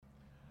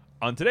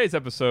On today's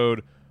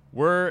episode,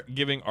 we're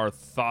giving our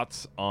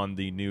thoughts on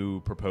the new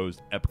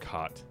proposed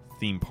Epcot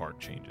theme park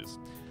changes.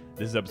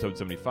 This is episode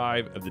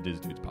 75 of the Diz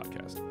Dudes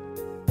podcast.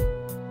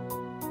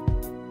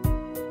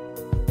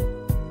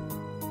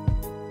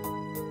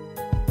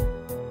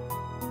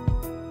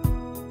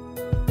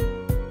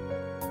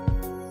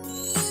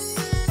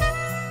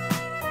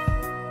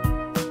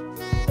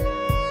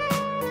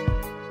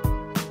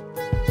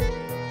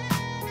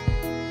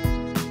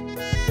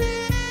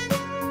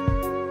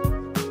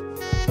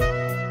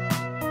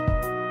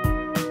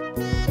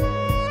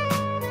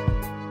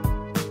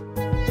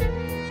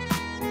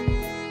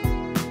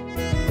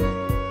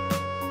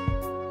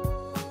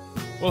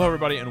 Well, hello,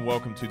 everybody, and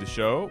welcome to the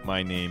show.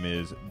 My name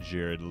is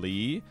Jared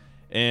Lee,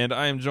 and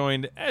I am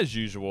joined, as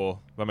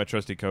usual, by my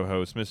trusty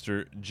co-host,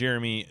 Mr.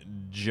 Jeremy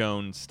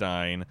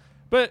Jonestein.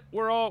 But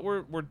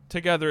we're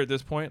together at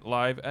this point,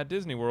 live at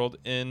Disney World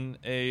in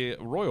a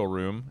royal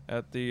room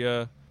at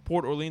the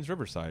Port Orleans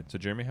Riverside. So,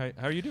 Jeremy, how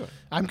are you doing?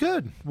 I'm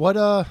good.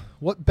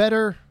 What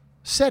better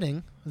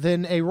setting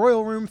than a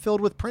royal room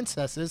filled with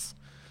princesses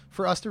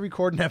for us to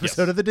record an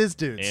episode of the Diz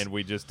Dudes? And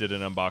we just did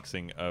an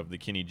unboxing of the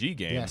Kenny G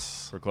game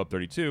for Club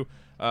 32.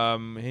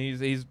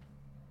 He's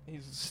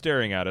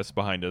staring at us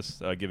behind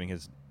us, giving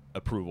his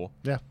approval.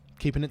 Yeah,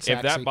 keeping it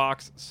sexy. If that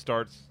box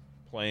starts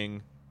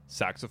playing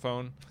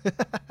saxophone,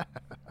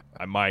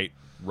 I might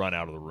run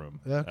out of the room.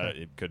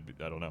 Okay. It could be,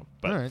 I don't know.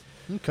 But all right,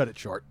 you can cut it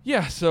short.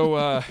 Yeah,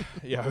 so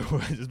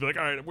just be like,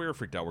 all right, we're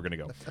freaked out. We're gonna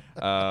go.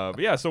 But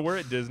yeah, so we're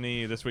at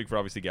Disney this week for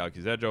obviously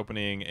Galaxy's Edge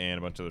opening and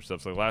a bunch of other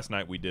stuff. So last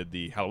night we did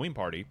the Halloween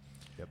party.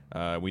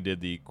 Yep. We did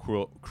the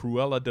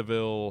Cruella de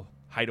Vil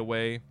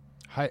Hideaway.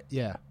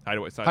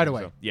 Hideaway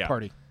so, yeah.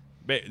 Party.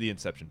 The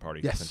Inception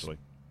party, essentially.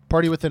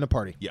 Party within a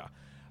party. Yeah.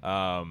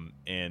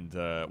 And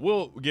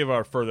we'll give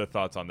our further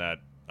thoughts on that,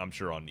 I'm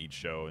sure, on each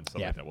show and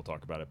stuff like that. We'll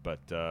talk about it.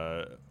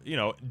 But,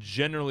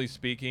 generally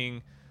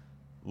speaking,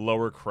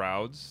 lower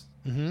crowds.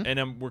 Mm-hmm.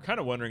 And we're kind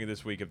of wondering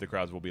this week if the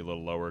crowds will be a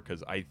little lower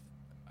because I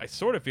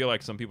sort of feel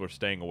like some people are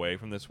staying away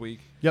from this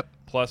week. Yep.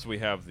 Plus, we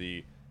have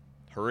the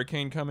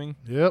hurricane coming.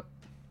 Yep.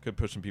 Could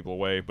push some people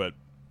away, but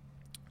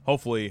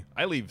hopefully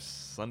I leave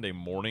Sunday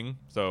morning,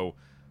 so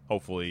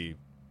hopefully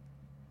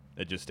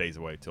it just stays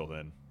away till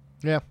then.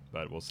 Yeah.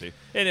 But we'll see.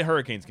 And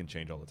hurricanes can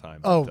change all the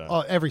time.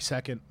 Every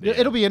second. Yeah.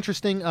 It'll be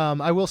interesting.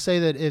 I will say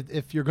that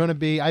if you're going to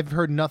be, I've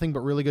heard nothing but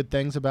really good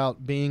things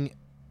about being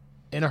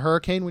in a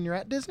hurricane when you're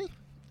at Disney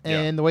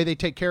and the way they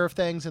take care of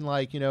things. And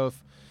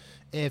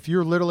if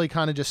you're literally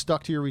kind of just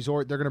stuck to your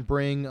resort, they're going to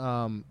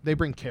bring they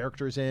bring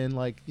characters in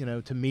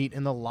to meet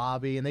in the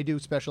lobby, and they do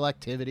special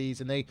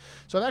activities, and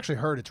so I've actually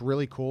heard it's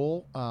really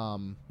cool.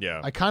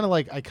 I kind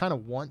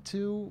of want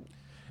to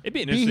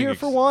be here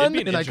for one,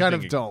 and I kind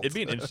of don't. It'd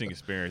be an interesting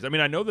experience. I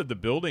mean, I know that the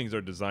buildings are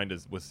designed to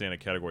withstand a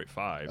Category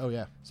 5. Oh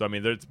yeah. So I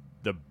mean, there's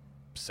the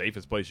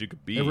safest place you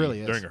could be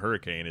during a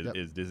hurricane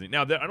is Disney.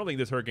 Now, I don't think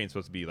this hurricane's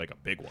supposed to be like a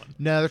big one.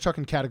 No, they're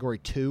talking Category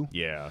 2.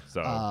 Yeah.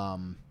 So.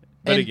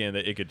 But again,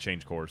 it could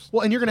change course.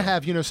 Well, and you're going to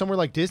have, somewhere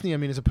like Disney, I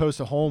mean, as opposed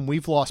to home,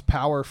 we've lost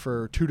power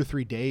for 2 to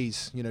 3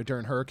 days,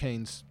 during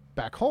hurricanes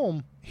back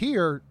home.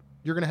 Here,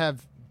 you're going to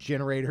have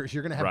generators.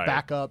 You're going to have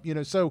backup,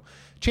 So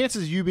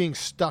chances of you being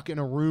stuck in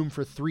a room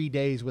for 3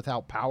 days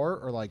without power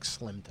are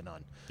slim to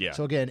none. Yeah.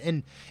 So again,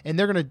 and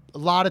they're going to, a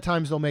lot of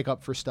times they'll make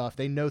up for stuff.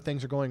 They know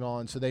things are going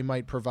on, so they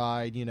might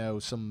provide,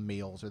 some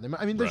meals.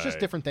 There's just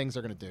different things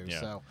they're going to do. Yeah.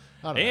 So,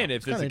 I don't know. And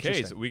if it's the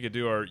case,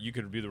 you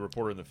could be the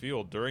reporter in the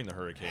field during the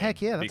hurricane.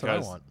 Heck yeah, that's what I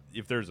want.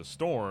 If there's a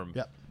storm,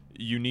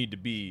 you need to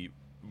be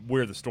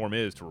where the storm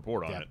is to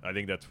report on it. I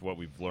think that's what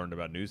we've learned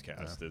about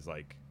newscasts is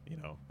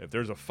if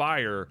there's a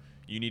fire,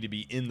 you need to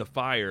be in the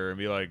fire and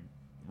be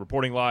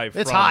reporting live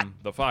from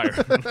the fire.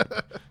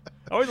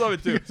 I always love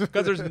it too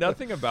because there's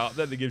nothing about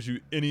that gives you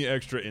any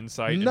extra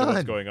insight into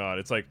what's going on.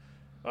 It's we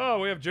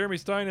have Jeremy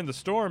Stein in the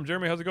storm.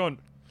 Jeremy, how's it going?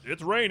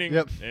 It's raining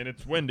and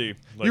it's windy.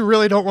 You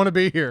really don't want to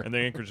be here. And the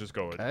anchor's just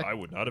going, I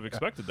would not have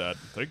expected that.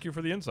 Thank you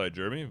for the insight,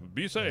 Jeremy.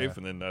 Be safe. Yeah.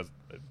 And then as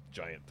a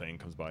giant thing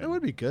comes by. It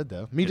would be good,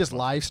 though. Me just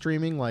live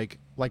streaming, like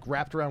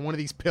wrapped around one of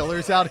these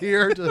pillars out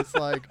here, just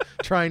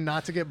trying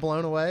not to get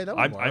blown away. That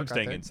would work, I'm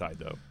staying inside,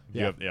 though.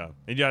 And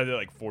you have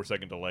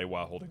 4-second delay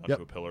while holding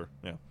onto a pillar.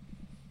 Yeah.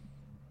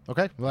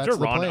 Okay. Well, that's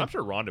the plan. I'm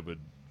sure Rhonda would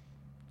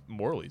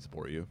morally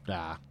support you.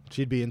 Nah.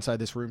 She'd be inside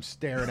this room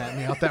staring at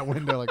me out that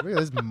window look at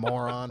this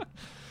moron.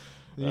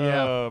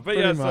 Yeah, but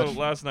yeah. Much. So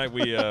last night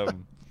we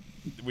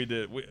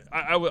did.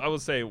 I will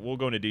say we'll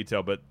go into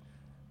detail, but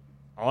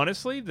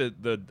honestly,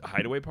 the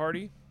Hideaway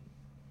party,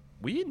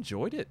 we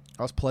enjoyed it.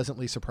 I was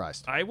pleasantly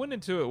surprised. I went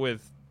into it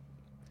with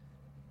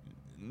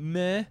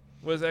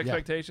was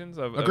expectations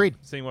of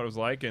seeing what it was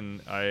like,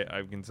 and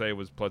I can say I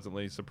was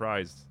pleasantly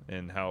surprised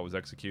in how it was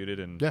executed,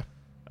 and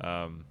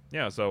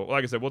So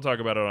like I said, we'll talk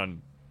about it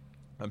on,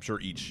 I'm sure,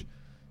 each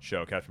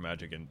show, Capture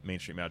Magic and Main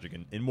Street Magic,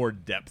 in more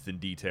depth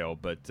and detail.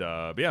 But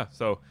yeah,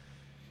 so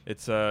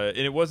it's and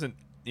it wasn't,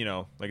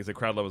 like I said,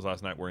 crowd levels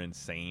last night were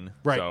insane.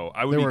 Right. So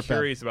I would be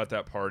curious about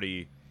that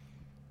party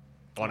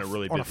on a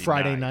really busy on a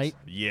Friday night.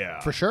 Yeah,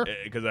 for sure.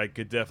 Because I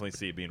could definitely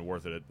see it being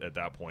worth it at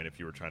that point if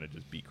you were trying to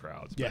just beat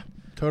crowds. Yeah,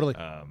 totally.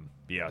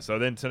 Yeah. So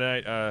then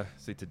tonight,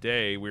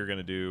 today we're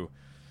gonna do.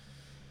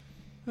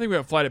 I think we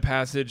have Flight of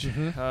Passage,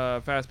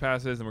 Fast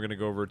Passes, and we're gonna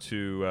go over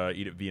to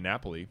eat at Via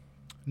Napoli.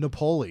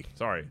 Napoli.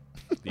 Sorry,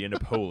 Via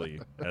Napoli,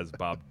 as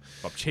Bob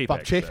Chapek.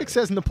 Bob Chapek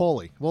says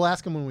Napoli. We'll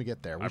ask him when we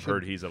get there. I've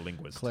heard he's a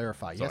linguist.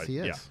 Clarify. Yes, he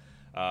is.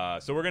 Yeah.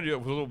 So we're gonna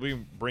we'll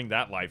bring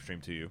that live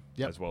stream to you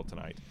as well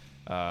tonight.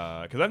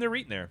 Because I've never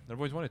eaten there. I've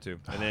always wanted to.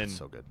 And then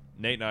so good.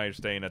 Nate and I are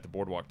staying at the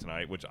Boardwalk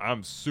tonight, which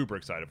I'm super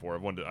excited for.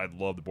 I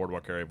love the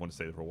Boardwalk area. I've wanted to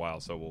stay there for a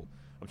while, so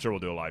I'm sure we'll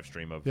do a live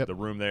stream of the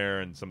room there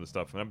and some of the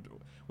stuff. And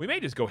we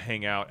may just go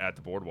hang out at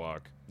the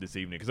Boardwalk this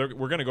evening because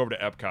we're going to go over to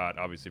Epcot,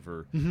 obviously,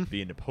 for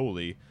Via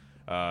Napoli,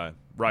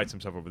 ride some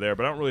stuff over there.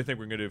 But I don't really think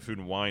we're going to do food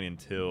and wine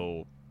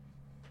until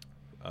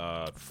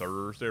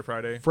Thursday or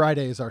Friday.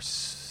 Friday is our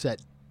set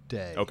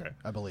day. Okay.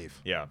 I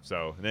believe. Yeah.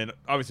 So, and then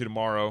obviously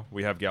tomorrow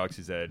we have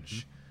Galaxy's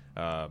Edge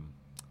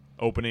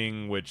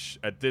opening, which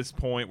at this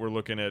point we're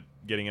looking at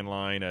getting in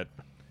line at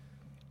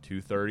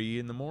 2:30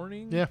 in the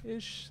morning,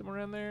 ish, somewhere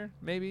around there,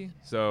 maybe.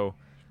 So,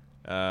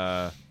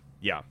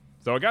 yeah.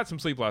 So I got some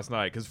sleep last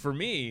night because for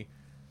me,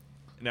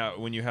 now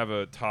when you have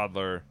a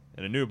toddler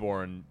and a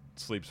newborn,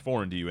 sleep's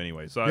foreign to you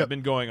anyway. So I've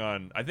been going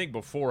on. I think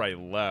before I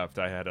left,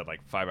 I had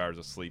like 5 hours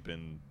of sleep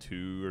in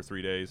 2 or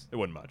 3 days. It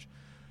wasn't much.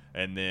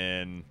 And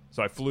then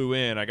so I flew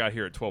in. I got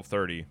here at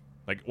 12:30.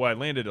 I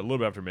landed a little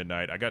bit after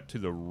midnight. I got to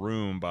the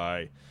room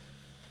by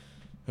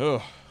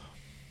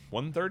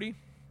 1:30,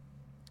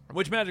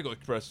 which Magical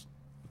Express.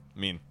 I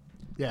mean,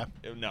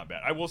 not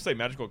bad. I will say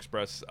Magical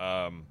Express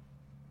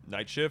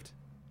night shift,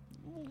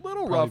 a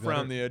little rough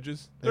around the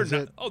edges. They're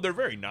they're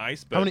very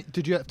nice. But how many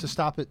did you have to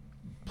stop at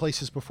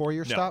places before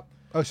your stop?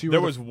 Oh, so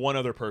there was one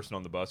other person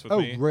on the bus with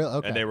me. Oh, really?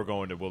 Okay. And they were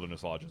going to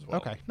Wilderness Lodge as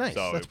well. Okay, nice.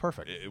 So that's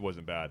perfect. It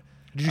wasn't bad.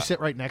 Did you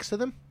sit right next to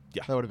them?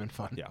 Yeah, that would have been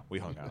fun. Yeah, we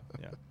hung out.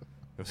 Yeah.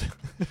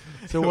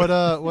 So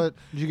what?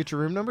 Did you get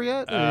your room number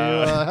yet?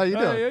 How you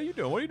doing? Yeah, you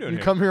doing? What are you doing? You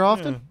here? come here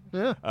often?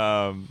 Yeah.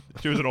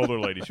 She was an older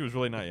lady. She was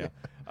really nice.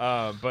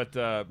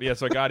 Yeah.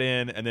 So I got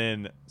in, and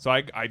then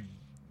I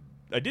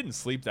didn't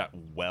sleep that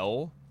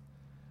well.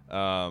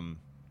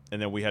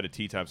 And then we had a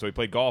tea time. So we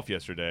played golf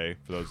yesterday.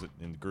 For those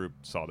in the group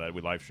saw that,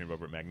 we live streamed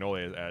over at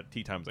Magnolia at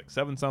tea time, like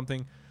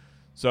 7-something.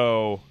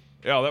 So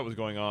yeah, that was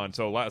going on.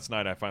 So last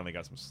night I finally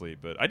got some sleep,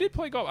 but I did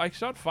play golf. I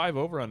shot 5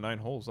 over on 9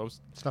 holes.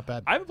 It's not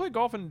bad. I haven't played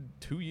golf in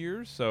 2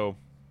 years, so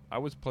I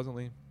was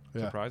pleasantly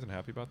surprised and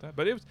happy about that.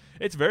 But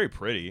it's very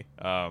pretty.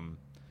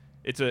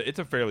 It's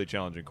a fairly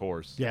challenging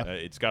course. Yeah,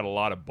 it's got a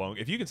lot of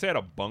if you can stay out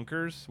of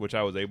bunkers, which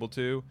I was able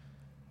to,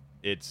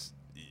 it's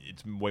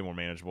way more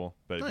manageable.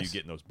 But if you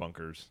get in those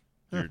bunkers,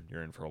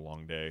 you're in for a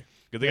long day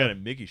because they got a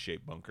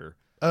Mickey-shaped bunker.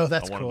 Oh,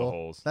 that's on cool. One of the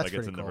holes. That's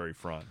it's in cool. the very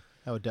front.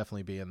 That would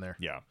definitely be in there.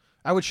 Yeah.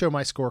 I would show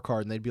my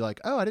scorecard, and they'd be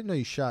like, "Oh, I didn't know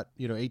you shot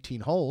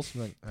 18 holes."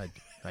 I'm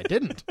like, I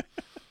didn't. I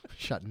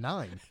shot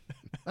 9.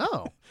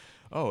 Oh,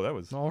 that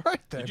was all right.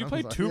 Then. Did you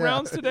play 2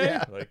 rounds today?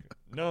 Yeah.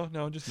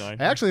 No, just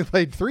 9. I actually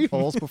played 3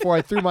 holes before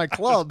I threw my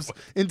clubs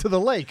into the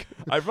lake.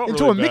 I felt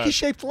into really a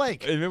Mickey-shaped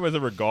lake. If it was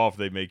ever golf,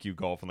 they make you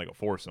golf in like a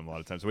foursome a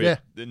lot of times. So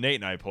Nate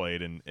and I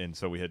played, and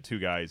so we had 2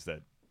 guys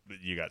that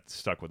you got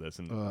stuck with us,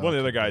 and one of the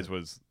other guys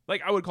was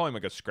like, I would call him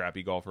like a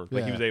scrappy golfer.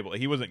 Like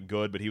he wasn't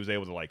good, but he was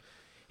able to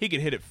he could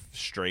hit it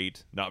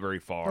straight, not very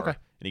far, and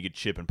he could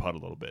chip and putt a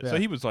little bit. So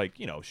he was like,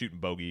 shooting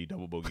bogey,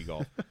 double bogey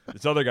golf.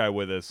 This other guy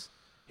with us,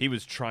 he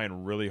was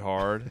trying really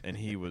hard, and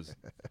he was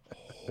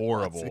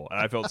horrible. And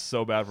I felt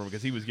so bad for him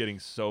because he was getting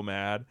so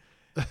mad,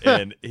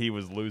 and he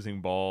was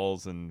losing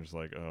balls, and just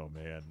like, oh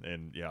man,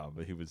 and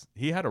but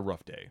he had a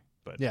rough day,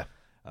 but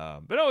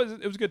but no,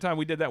 it was a good time.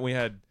 We did that. We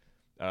had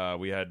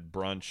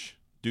brunch,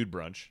 dude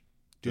brunch.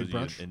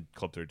 In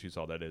Club 32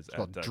 saw that is. It's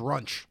called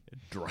Drunch.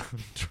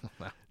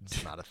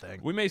 It's not a thing.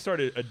 We may start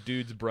a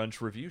dudes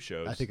brunch review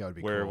show. I think that would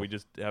be where cool. we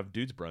just have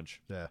dudes brunch.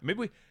 Yeah.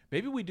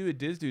 Maybe we do a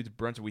dudes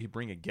brunch and we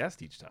bring a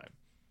guest each time.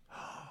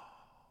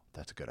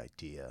 That's a good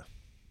idea.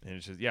 And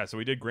it's just so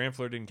we did Grand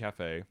Flirting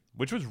Cafe,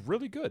 which was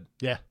really good.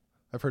 Yeah.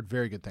 I've heard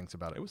very good things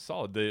about it. It was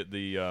solid.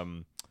 The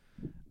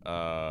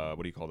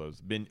what do you call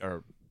those?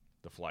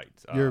 The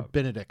flights. Your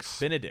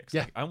Benedicts. Benedicts.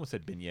 Yeah. I almost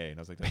said beignet, and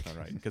I was like, that's not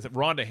right. Because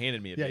Rhonda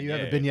handed me a beignet. Yeah, you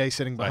have a beignet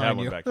sitting behind you. I have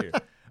you. one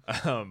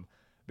back here.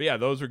 But yeah,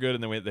 those were good.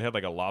 And then they had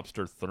like a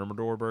lobster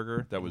thermidor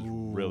burger that was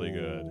really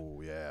good.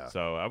 Oh, yeah.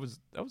 So I was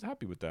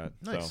happy with that.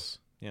 Nice. So,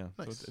 yeah.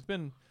 Nice. So it's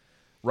been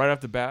right off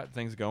the bat,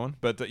 things going.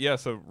 But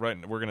so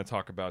we're going to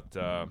talk about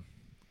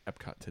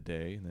Epcot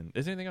today. And then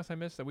is there anything else I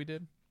missed that we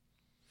did?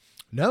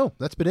 No,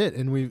 that's been it.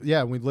 And we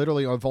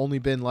literally have only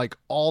been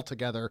all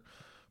together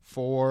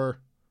for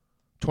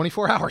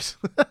 24 hours.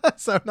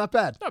 So not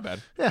bad. Not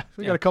bad. Yeah,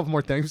 we got a couple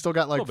more things. We still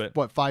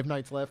got 5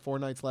 nights left, 4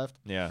 nights left.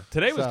 Yeah.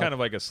 Today was kind of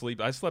like a sleep.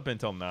 I slept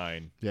until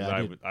 9.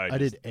 Yeah, I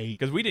did 8.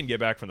 Because we didn't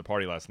get back from the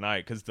party last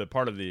night because the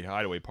part of the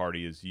hideaway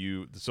party is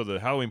so the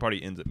Halloween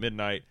party ends at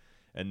midnight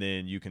and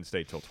then you can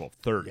stay till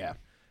 12:30. Yeah.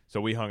 So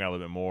we hung out a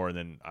little bit more and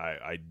then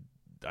I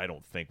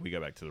don't think we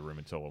got back to the room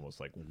until almost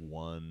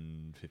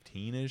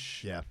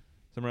 1:15-ish. Yeah.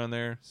 somewhere around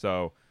there.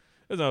 So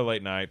it was another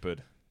late night, but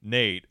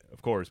Nate,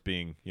 of course,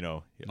 being,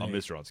 on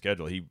Mr. On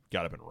Schedule, he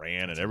got up and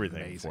ran and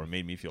everything before it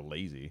made me feel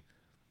lazy.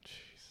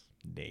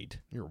 Jeez. Nate.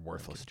 You're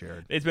worthless,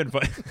 Jared. It's been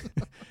fun.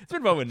 It's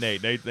been fun with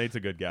Nate. Nate's a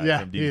good guy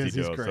from DVC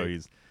Duo, so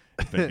he's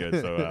been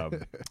good. So,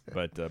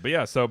 but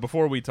yeah, so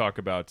before we talk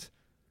about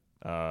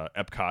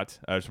Epcot,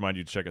 I just remind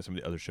you to check out some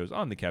of the other shows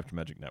on the Capture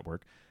Magic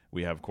Network.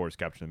 We have, of course,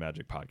 Capture the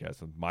Magic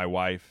podcast with my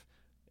wife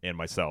and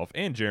myself,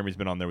 and Jeremy's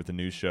been on there with the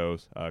news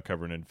shows,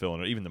 covering and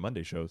filling, even the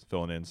Monday shows,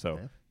 filling in. So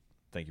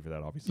thank you for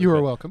that, obviously. You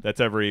are welcome.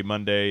 That's every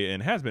Monday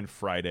and has been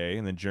Friday.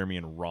 And then Jeremy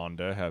and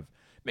Rhonda have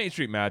Main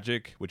Street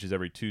Magic, which is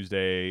every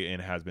Tuesday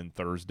and has been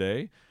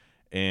Thursday.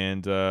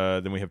 And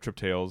then we have Trip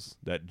Tales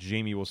that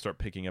Jamie will start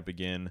picking up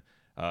again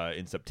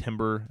in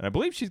September. And I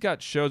believe she's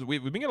got shows.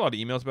 We've been getting a lot of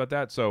emails about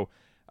that. So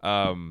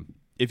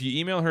if you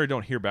email her,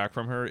 don't hear back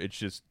from her. It's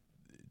just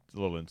a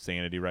little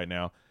insanity right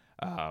now.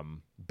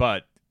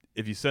 But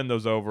if you send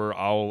those over,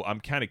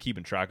 I'm kind of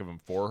keeping track of them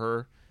for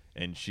her,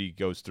 and she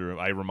goes through.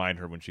 I remind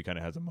her when she kind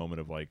of has a moment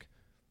of like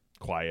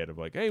quiet, of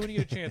like, hey, when you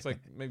get a chance, like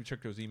maybe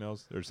check those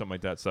emails or something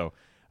like that. So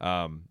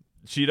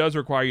she does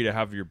require you to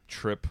have your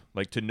trip,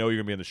 like to know you're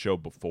gonna be on the show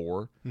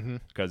before,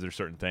 because there's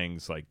certain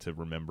things like to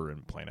remember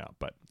and plan out.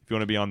 But if you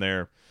want to be on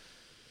there,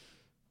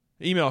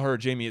 email her,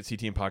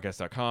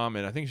 jamie@ctmpodcast.com,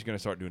 and I think she's going to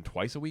start doing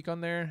twice a week on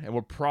there, and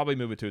we'll probably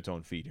move it to its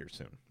own feed here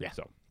soon. Yeah.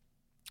 So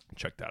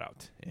check that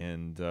out.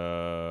 And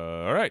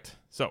all right,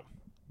 so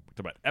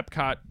we talk about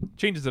Epcot,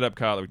 changes at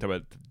Epcot, like we talked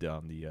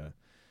about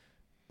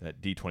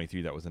that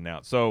D23 that was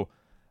announced. So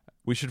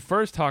we should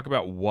first talk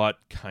about what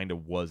kind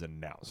of was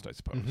announced, I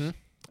suppose.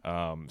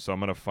 So I'm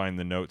going to find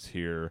the notes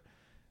here.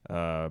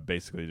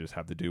 Basically just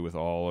have to do with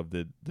all of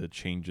the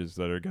changes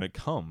that are going to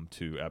come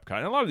to Epcot.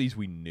 And a lot of these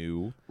we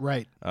knew.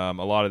 Right. A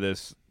lot of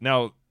this.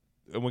 Now,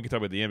 we can talk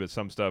about the end, but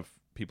some stuff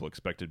people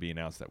expected to be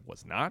announced that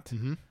was not.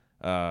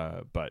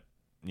 But,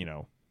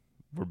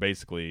 we're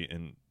basically,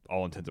 in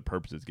all intents and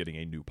purposes, getting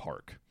a new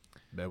park.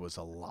 That was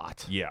a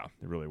lot. Yeah,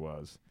 it really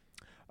was.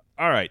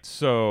 All right,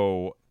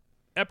 so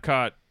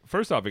Epcot,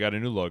 first off, it got a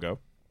new logo.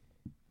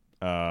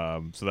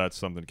 So that's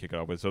something to kick it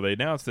off with. So they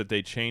announced that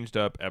they changed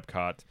up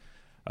Epcot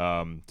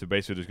to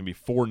basically there's going to be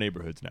 4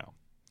 neighborhoods now.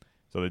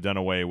 So they've done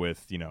away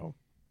with,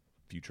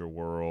 Future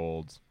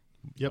Worlds,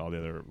 all the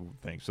other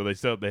things. So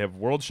they have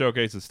World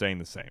Showcase is staying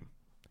the same,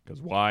 because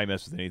why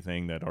mess with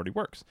anything that already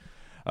works?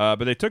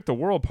 But they took the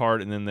world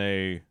part, and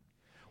then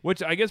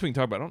which I guess we can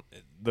talk about.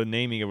 The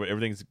naming of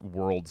everything's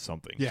World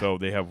something. Yeah. So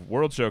they have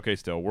World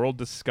Showcase still, World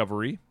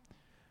Discovery,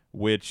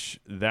 which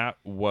that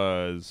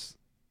was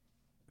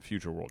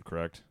Future World,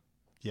 correct?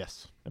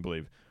 Yes. I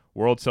believe.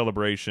 World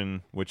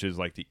Celebration, which is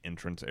like the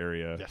entrance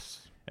area.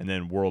 Yes. And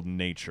then World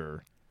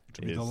Nature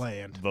is the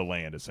land. The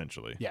land,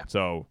 essentially. Yeah.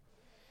 So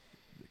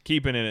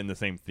keeping it in the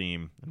same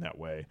theme in that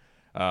way.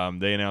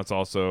 They announced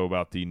also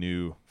about the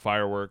new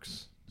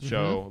fireworks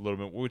show, a little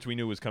bit, which we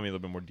knew was coming, a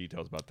little bit more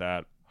details about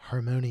that.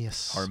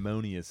 Harmonious.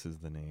 Harmonious is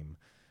the name,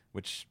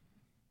 which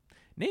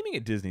naming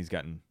at Disney's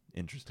gotten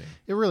interesting.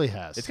 It really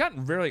has. It's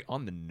gotten very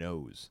on the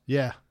nose.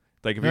 Yeah.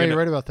 Like if you're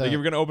right about that. Like if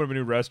you're going to open up a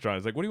new restaurant,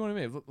 it's like, what do you want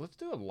to make? Let's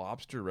do a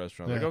lobster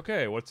restaurant. Yeah. Like,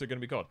 okay, what's it going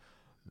to be called?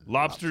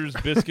 Lobsters,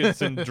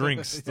 biscuits, and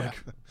drinks. Yeah.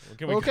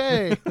 Like,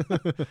 okay.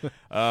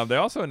 They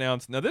also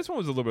announced, now this one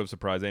was a little bit of a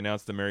surprise. They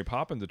announced the Mary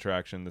Poppins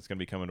attraction that's going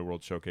to be coming to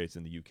World Showcase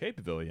in the UK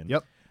Pavilion.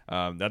 Yep.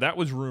 Now that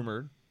was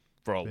rumored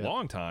for a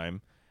long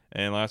time,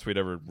 and last we'd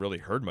ever really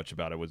heard much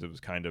about it was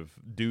kind of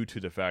due to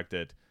the fact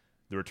that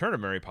the return of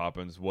Mary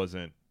Poppins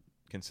wasn't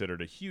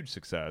considered a huge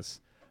success,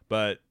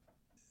 but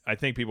I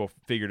think people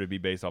figured it'd be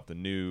based off the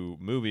new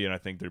movie, and I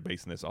think they're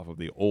basing this off of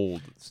the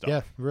old stuff.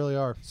 Yeah, really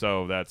are.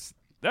 So that's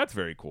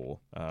very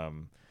cool.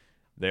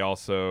 They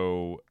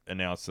also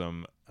announced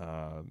some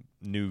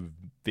new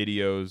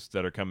videos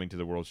that are coming to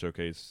the World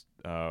Showcase.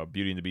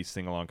 Beauty and the Beast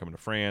sing-along coming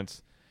to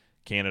France.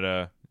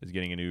 Canada is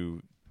getting a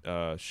new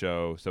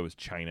show. So is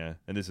China.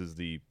 And this is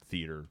the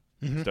theater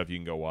stuff you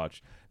can go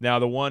watch. Now,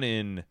 the one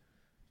in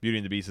Beauty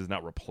and the Beast is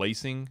not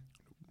replacing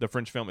the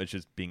French film. It's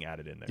just being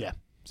added in there. Yeah.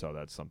 So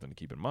that's something to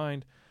keep in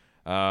mind.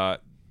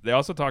 They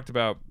also talked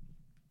about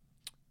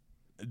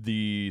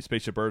the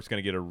Spaceship Earth's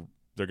going to get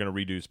they're going to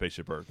redo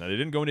Spaceship Earth. Now, they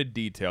didn't go into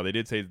detail. They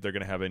did say that they're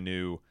going to have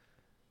you're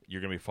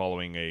going to be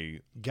following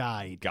a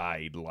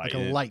guide, like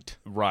a light.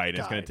 Right. Guide.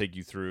 It's going to take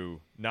you through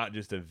not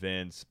just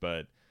events,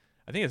 but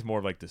I think it's more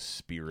of like the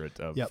spirit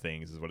of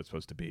things is what it's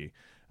supposed to be.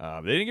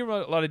 They didn't give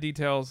a lot of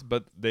details,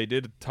 but they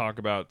did talk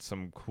about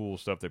some cool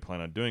stuff they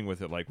plan on doing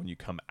with it. Like when you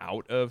come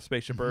out of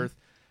Spaceship Earth,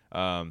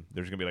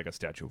 there's going to be like a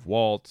statue of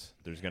Walt.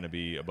 There's going to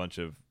be a bunch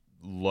of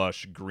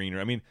lush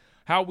greenery. I mean,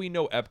 how we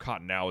know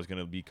Epcot now is going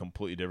to be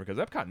completely different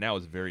because Epcot now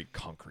is very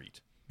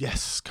concrete.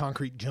 Yes,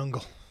 concrete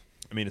jungle.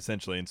 I mean,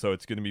 essentially. And so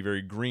it's going to be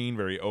very green,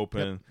 very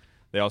open. Yep.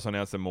 They also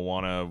announced the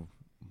Moana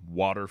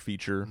water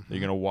feature that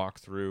you're going to walk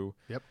through.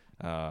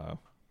 Yep.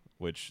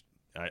 Which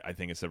I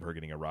think instead of her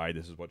getting a ride,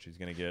 this is what she's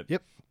going to get.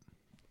 Yep.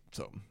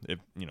 So,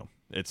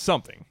 it's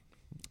something.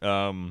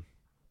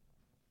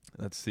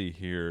 Let's see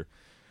here.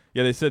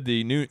 Yeah, they said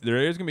there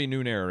is going to be a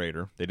new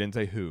narrator. They didn't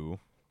say who.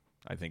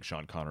 I think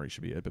Sean Connery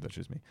should be it, but that's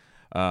just me.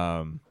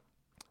 An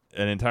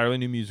entirely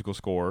new musical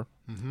score,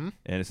 and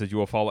it says you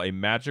will follow a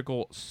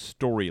magical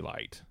story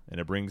light, and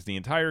it brings the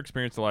entire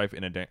experience to life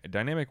in a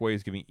dynamic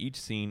ways, giving each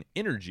scene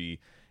energy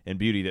and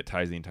beauty that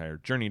ties the entire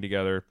journey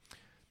together.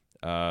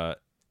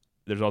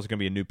 There's also going to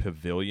be a new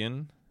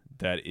pavilion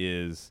that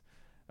is,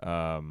 it's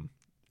going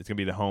to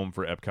be the home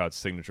for Epcot's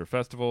signature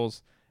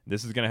festivals.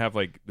 This is going to have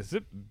this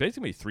is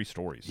basically 3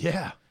 stories.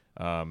 Yeah.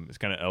 It's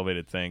kind of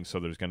elevated thing. So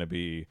there's going to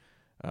be,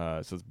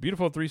 so this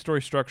beautiful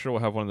 3-story structure will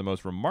have one of the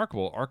most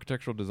remarkable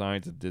architectural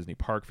designs at Disney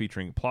Park,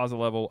 featuring plaza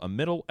level, a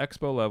middle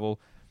expo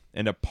level,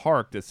 and a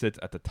park that sits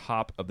at the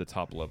top of the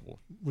top level.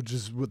 Which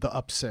is with the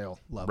upsale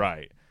level.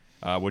 Right.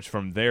 Which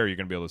from there you're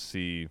going to be able to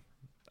see,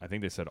 I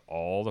think they said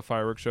all the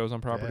fireworks shows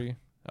on property.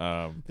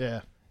 And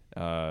then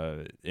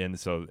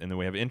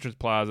we have Entrance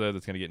Plaza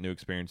that's going to get new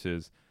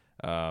experiences,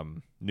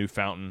 new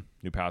fountain,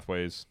 new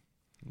pathways,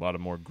 a lot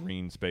of more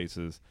green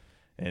spaces.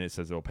 And it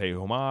says it'll pay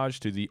homage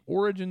to the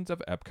origins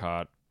of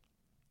Epcot.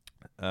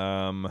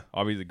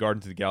 Obviously,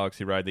 Guardians of the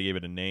Galaxy ride, they gave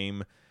it a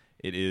name.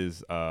 It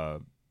is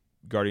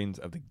Guardians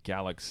of the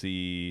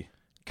Galaxy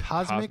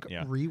Cosmic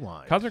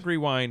Rewind. Cosmic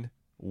Rewind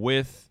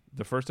with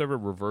the first ever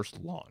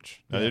reversed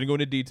launch. Now, they didn't go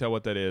into detail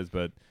what that is,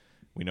 but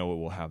we know it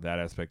will have that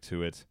aspect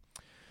to it.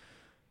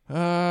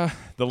 The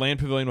Land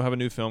Pavilion will have a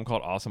new film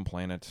called Awesome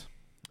Planet.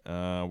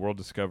 World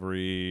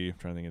Discovery. I'm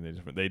trying to think of the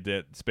different. They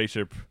did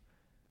Spaceship.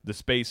 The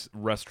space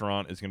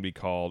restaurant is going to be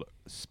called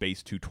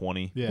Space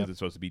 220 because it's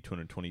supposed to be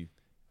 220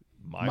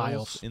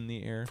 miles in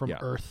the air from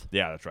Earth.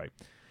 Yeah, that's right.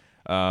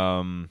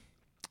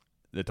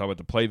 They talk about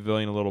the Play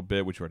Pavilion a little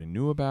bit, which you already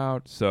knew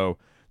about. So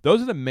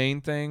those are the main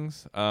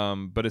things.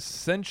 But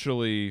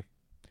essentially,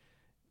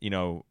 I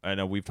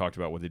know we've talked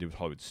about what they do with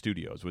Hollywood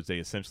Studios, which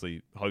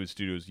Hollywood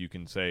Studios, you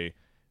can say,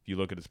 if you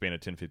look at the span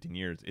of 10, 15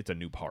 years, it's a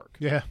new park.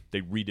 Yeah.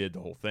 They redid the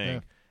whole thing. Yeah.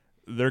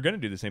 They're going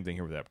to do the same thing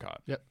here with Epcot.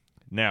 Yep.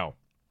 Now,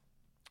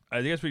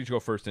 I guess we should go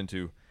first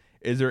into,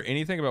 is there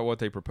anything about what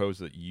they propose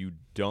that you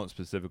don't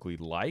specifically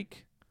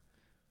like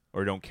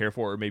or don't care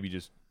for, or maybe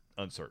just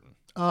uncertain?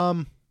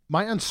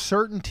 My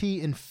uncertainty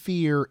and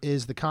fear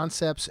is the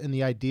concepts and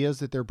the ideas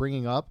that they're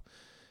bringing up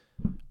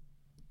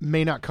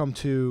may not come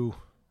to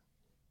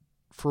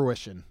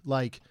fruition.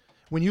 Like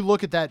when you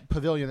look at that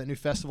pavilion, that new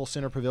Festival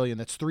Center pavilion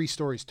that's 3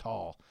 stories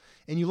tall,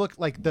 and you look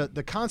like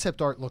the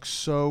concept art looks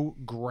so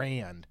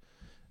grand.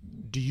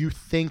 Do you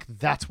think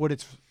that's what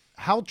it's...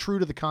 How true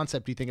to the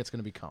concept do you think it's going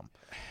to become?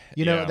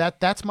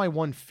 That's my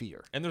one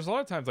fear. And there's a lot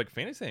of times like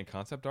Fantasyland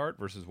concept art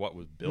versus what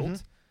was built.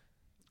 Mm-hmm.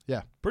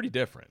 Yeah. Pretty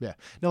different. Yeah.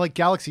 Now, like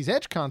Galaxy's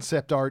Edge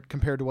concept art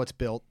compared to what's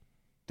built,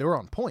 they were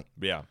on point.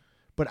 Yeah.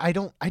 But I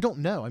don't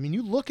know. I mean,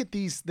 you look at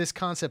this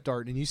concept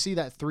art and you see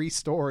that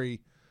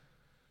 3-story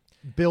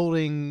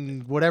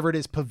building, whatever it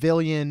is,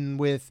 pavilion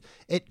with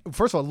it.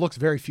 First of all, it looks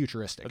very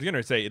futuristic. I was going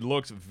to say, it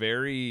looks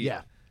very...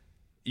 Yeah.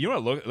 You know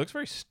what? It looks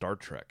very Star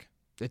Trek.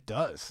 It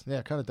does. Yeah,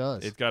 it kind of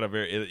does. It's got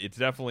it's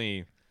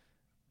definitely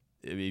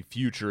a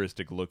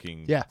futuristic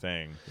looking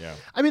thing. Yeah.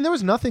 I mean, there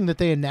was nothing that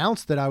they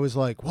announced that I was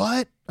like,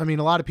 what? I mean,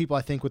 a lot of people,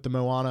 I think, with the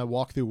Moana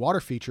walk-through water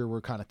feature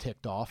were kind of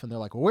ticked off, and they're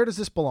like, well, where does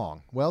this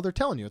belong? Well, they're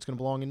telling you it's going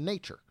to belong in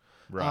nature.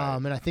 Right.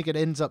 And I think it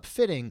ends up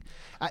fitting.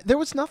 There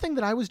was nothing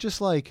that I was just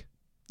like,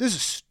 this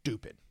is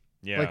stupid.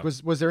 Yeah. Like,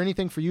 was there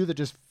anything for you that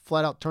just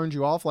flat out turned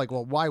you off? Like,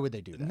 well, why would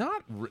they do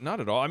that? Not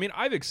at all. I mean,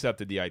 I've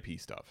accepted the IP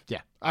stuff. Yeah,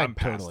 I'm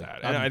past that,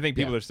 and I think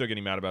people are still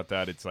getting mad about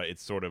that. It's like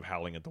it's sort of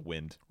howling at the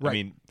wind. Right. I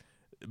mean,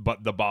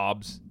 but the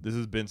Bobs, this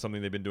has been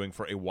something they've been doing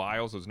for a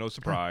while, so it's no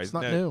surprise. It's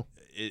not new.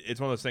 It's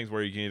one of those things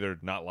where you can either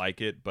not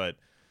like it, but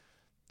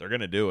they're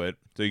gonna do it,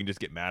 so you can just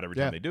get mad every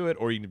time they do it,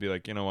 or you can be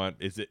like, you know what,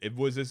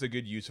 was this a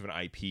good use of an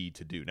IP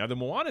to do? Now the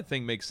Moana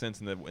thing makes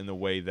sense in the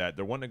way that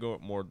they're wanting to go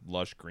more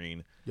lush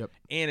green,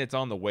 and it's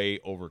on the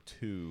way over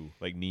to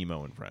like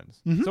Nemo and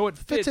Friends, so it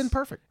fits in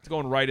perfect. It's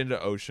going right into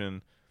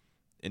ocean,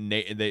 and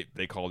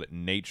they called it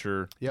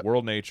nature,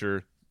 world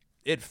nature.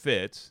 It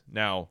fits.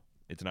 Now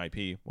it's an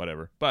IP,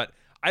 whatever, but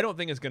I don't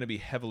think it's going to be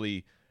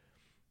heavily.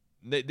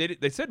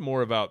 They said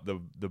more about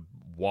the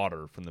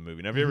water from the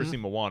movie. Now, have you ever seen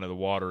Moana? The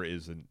water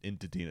is an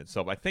entity in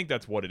itself. I think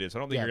that's what it is. I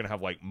don't think you're going to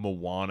have like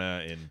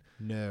Moana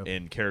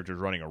and characters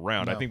running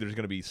around. No. I think there's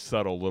going to be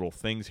subtle little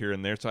things here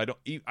and there. So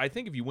I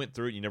think if you went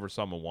through it and you never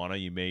saw Moana,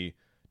 you may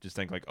just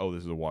think like, oh,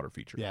 this is a water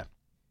feature.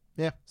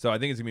 Yeah. So I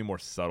think it's going to be more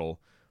subtle.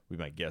 We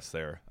might guess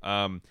there.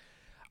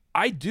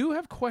 I do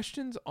have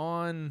questions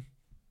on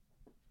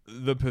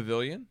the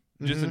pavilion,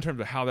 just in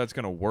terms of how that's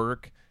going to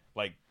work.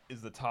 Like,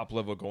 is the top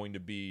level going to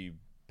be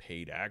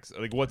paid access?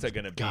 Like, what's that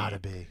going to be? Gotta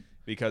be.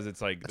 Because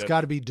it's like... It's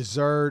got to be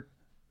dessert,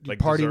 like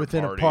party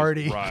within parties, a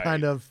party, right.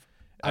 Kind of,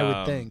 I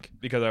would think.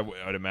 Because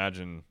I'd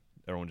imagine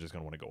everyone's just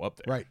going to want to go up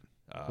there. Right,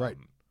 right.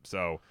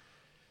 So,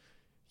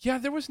 yeah,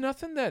 there was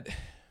nothing that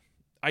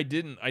I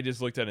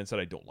just looked at it and said,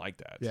 I don't like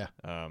that. Yeah.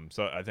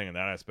 So I think in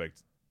that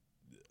aspect,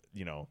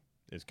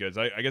 it's good.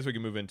 So I guess we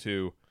can move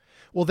into...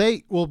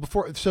 they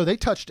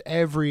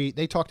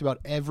talked about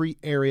every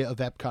area of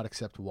Epcot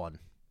except one.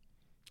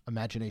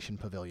 Imagination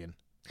Pavilion.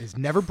 is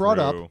never brought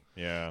up.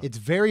 Yeah. It's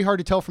very hard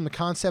to tell from the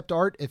concept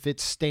art if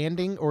it's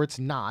standing or it's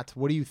not.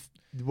 What do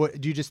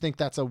you just think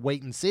that's a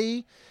wait and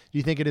see? Do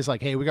you think it is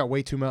like, hey, we got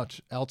way too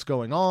much else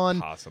going on?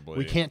 Possibly.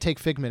 We can't take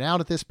Figment out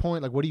at this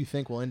point. Like, what do you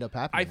think will end up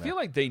happening? I feel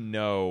like they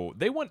know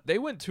they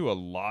went to a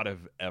lot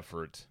of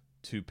effort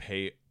to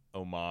pay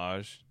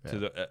homage to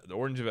the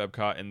Orange of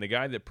Epcot, and the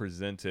guy that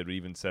presented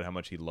even said how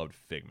much he loved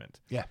Figment.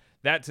 Yeah.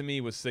 That to me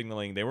was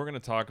signaling they were going to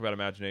talk about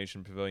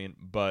Imagination Pavilion,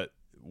 but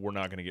we're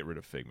not going to get rid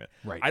of Figment.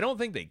 Right. I don't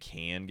think they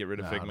can get rid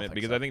of Figment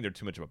because I think they're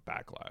too much of a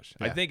backlash.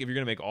 Yeah. I think if you're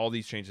going to make all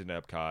these changes in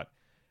Epcot,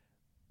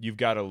 you've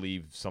got to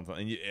leave something.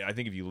 And I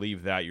think if you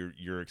leave that,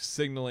 you're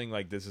signaling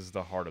like this is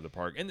the heart of the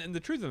park. And the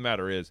truth of the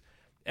matter is,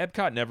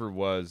 Epcot never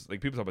was, like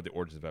people talk about the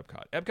origins of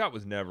Epcot. Epcot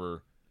was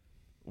never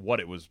what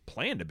it was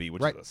planned to be,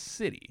 which is a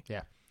city.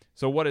 Yeah.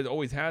 So what it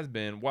always has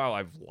been, while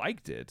I've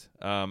liked it,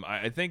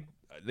 I think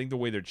the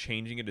way they're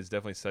changing it is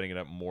definitely setting it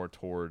up more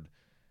toward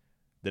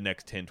the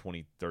next 10,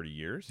 20, 30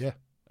 years. Yeah.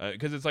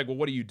 Because it's like, well,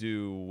 what do you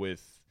do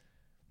with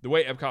the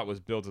way Epcot was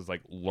built is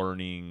like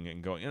learning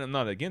and going, and I'm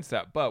not against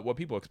that, but what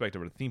people expect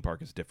of a theme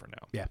park is different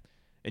now. Yeah.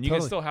 And you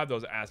can still have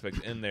those aspects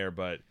in there,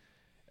 but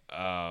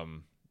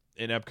and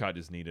Epcot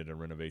just needed a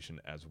renovation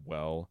as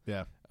well.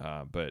 Yeah.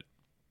 But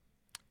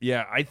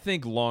yeah, I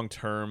think long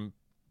term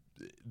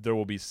there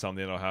will be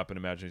something that'll happen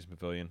in Imagination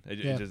Pavilion.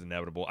 It's just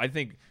inevitable. I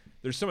think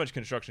there's so much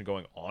construction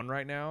going on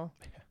right now,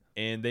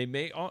 and they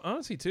may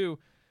honestly too.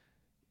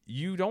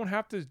 You don't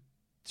have to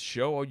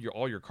show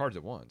all your cards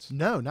at once.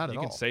 No, not at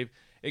all. You can save.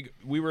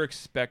 We were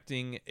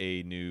expecting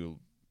a new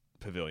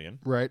pavilion.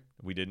 Right.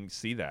 We didn't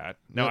see that.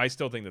 Now, I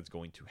still think that's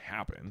going to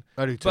happen.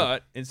 I do too.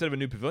 But instead of a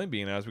new pavilion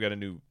being announced, we got a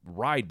new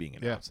ride being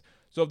announced. Yeah.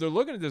 So if they're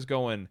looking at this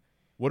going,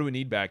 what do we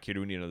need back here? Do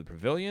we need another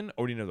pavilion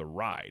or do we need another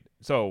ride?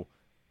 So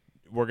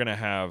we're going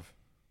to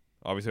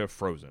obviously have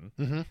Frozen.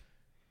 Mm-hmm.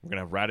 We're going to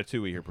have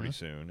Ratatouille here pretty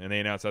soon. And they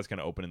announced that's going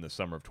to open in the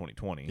summer of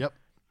 2020. Yep.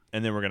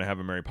 And then we're going to have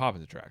a Mary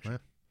Poppins attraction.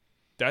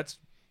 That's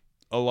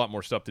a lot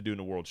more stuff to do in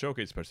the World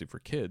Showcase, especially for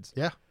kids.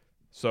 Yeah.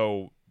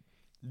 So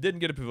didn't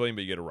get a pavilion,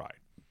 but you get a ride.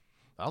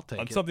 I'll take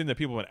it. Something that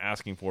people have been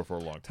asking for a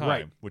long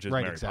time, which is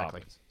Mary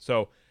Poppins.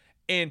 So,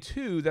 and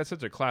two, that's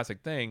such a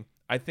classic thing.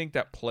 I think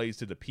that plays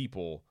to the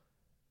people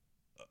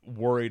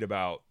worried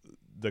about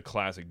the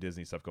classic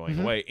Disney stuff going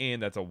away,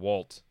 and that's a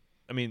Walt.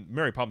 I mean,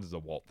 Mary Poppins is a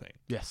Walt thing.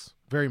 Yes,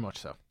 very much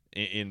so.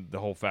 In the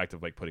whole fact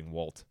of like putting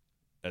Walt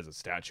as a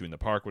statue in the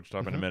park, which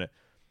we'll talk about in a minute,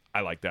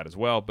 I like that as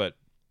well. But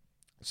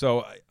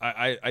so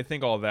I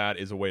think all that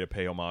is a way to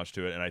pay homage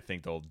to it, and I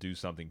think they'll do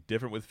something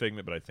different with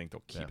Figment, but I think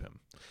they'll keep him.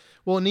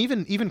 Well, and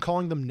even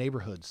calling them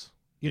neighborhoods.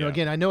 You know,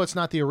 again, I know it's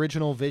not the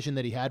original vision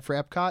that he had for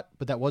Epcot,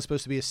 but that was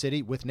supposed to be a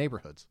city with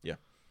neighborhoods. Yeah.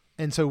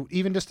 And so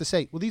even just to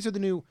say, well, these are the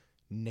new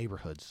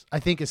neighborhoods, I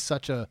think is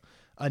such a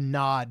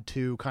nod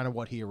to kind of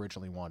what he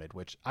originally wanted,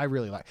 which I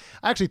really like.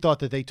 I actually thought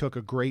that they took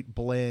a great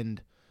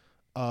blend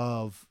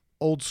of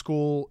old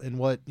school and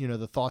what,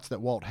 the thoughts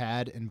that Walt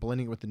had and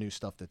blending it with the new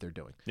stuff that they're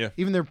doing. Yeah.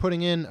 Even they're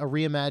putting in a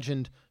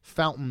reimagined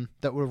fountain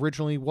that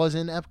originally was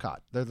in Epcot.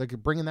 They're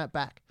bringing that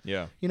back.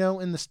 Yeah.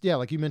 And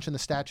like you mentioned the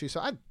statue.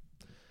 So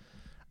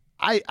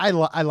I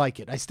like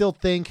it. I still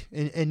think,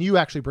 and you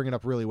actually bring it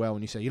up really well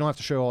when you say you don't have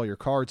to show all your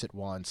cards at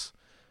once.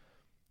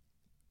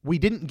 We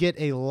didn't get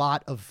a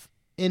lot of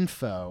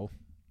info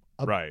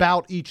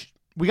about each.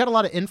 We got a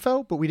lot of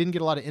info, but we didn't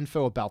get a lot of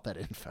info about that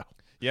info.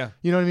 Yeah.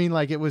 You know what I mean?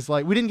 Like it was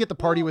like we didn't get the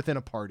party within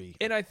a party.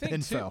 And I think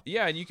info. Too,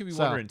 and you could be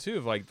wondering too,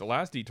 if like the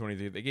last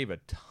D23, they gave a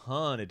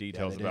ton of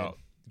details about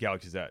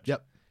Galaxy's Edge.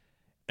 Yep.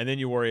 And then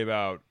you worry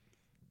about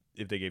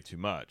if they gave too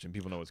much and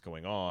people know what's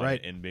going on,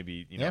 right? And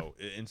maybe know,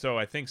 and so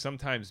I think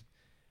sometimes,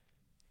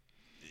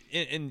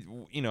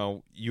 and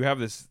you have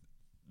this.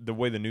 The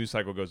way the news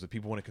cycle goes, that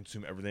people want to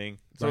consume everything.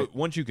 So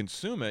once you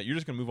consume it, you're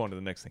just going to move on to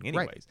the next thing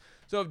anyways. Right.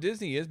 So if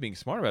Disney is being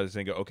smart about this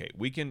and go, okay,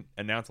 we can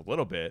announce a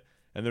little bit,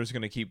 and they're just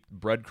going to keep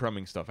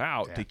breadcrumbing stuff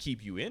out to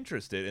keep you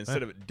interested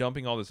instead of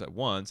dumping all this at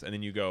once, and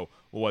then you go,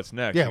 well, what's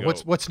next? Yeah, go,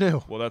 what's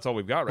new? Well, that's all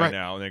we've got right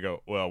now. And they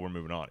go, well, we're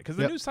moving on. Because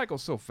the news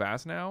cycle's so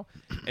fast now,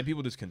 and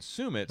people just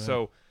consume it.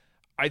 So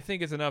I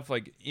think it's enough,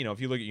 like,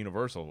 if you look at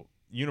Universal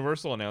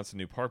announced a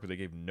new park, but they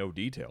gave no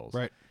details.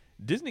 Right.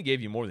 Disney gave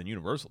you more than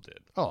Universal did.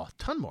 Oh, a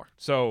ton more.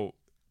 So,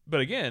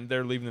 but again,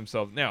 they're leaving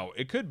themselves. Now,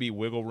 it could be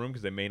wiggle room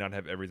because they may not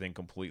have everything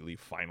completely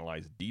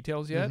finalized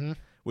details yet,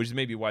 which is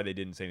maybe why they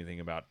didn't say anything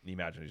about the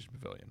Imagination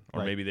Pavilion.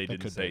 Or maybe they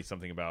didn't say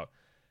something about,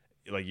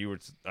 like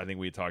I think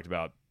we had talked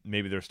about,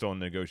 maybe they're still in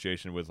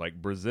negotiation with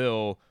like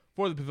Brazil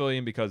for the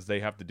pavilion because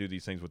they have to do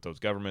these things with those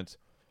governments.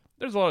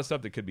 There's a lot of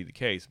stuff that could be the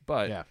case,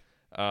 but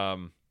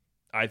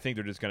I think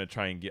they're just going to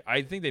try and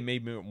I think they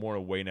made more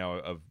a way now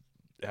of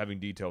having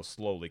details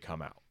slowly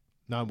come out.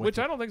 Which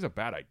I don't think is a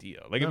bad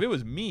idea. Like, if it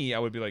was me, I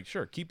would be like,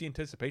 sure, keep the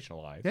anticipation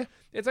alive. Yeah.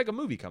 It's like a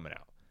movie coming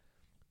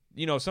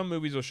out. Some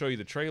movies will show you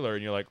the trailer,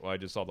 and you're like, well, I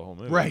just saw the whole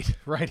movie. Right,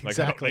 like,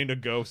 exactly. I don't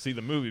need to go see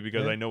the movie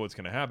because I know what's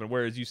going to happen.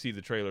 Whereas you see the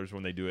trailers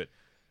when they do it,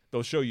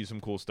 they'll show you some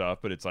cool stuff,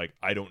 but it's like,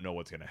 I don't know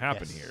what's going to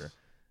happen here.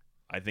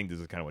 I think this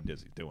is kind of what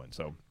Disney's doing.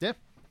 So yeah,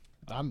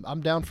 I'm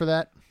down for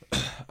that.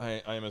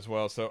 I am as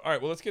well. So, all right,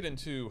 well, let's get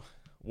into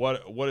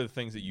what are the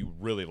things that you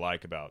really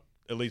like about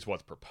at least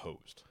what's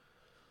proposed?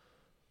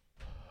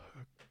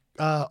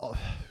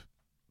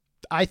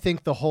 I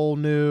think the whole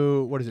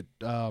new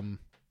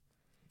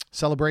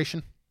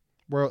celebration,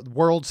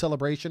 world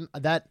celebration.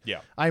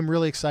 I'm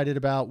really excited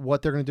about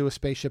what they're going to do with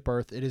Spaceship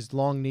Earth. It is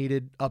long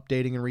needed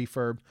updating and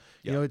refurb.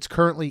 You know, it's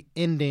currently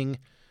ending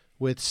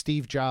with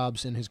Steve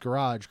Jobs in his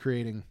garage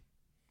creating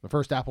the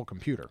first Apple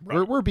computer.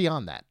 Right. We're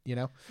beyond that, you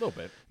know? A little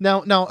bit.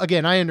 Now,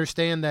 again, I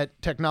understand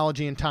that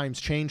technology and times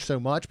change so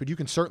much, but you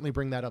can certainly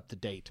bring that up to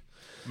date.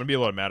 I'm going to be a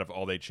little mad if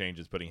all they change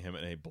is putting him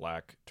in a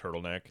black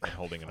turtleneck and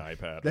holding an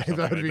iPad.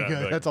 That would be good.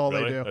 Like, that's all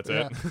they do. That's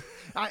it?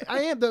 I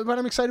am, but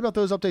I'm excited about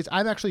those updates.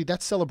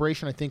 That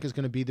celebration, I think, is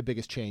going to be the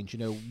biggest change. You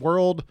know,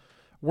 World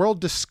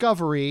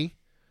Discovery,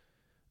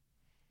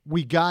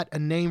 we got a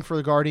name for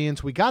the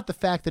Guardians. We got the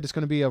fact that it's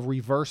going to be a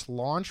reverse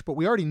launch, but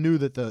we already knew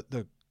that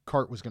the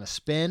cart was going to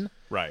spin.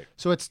 Right.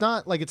 So it's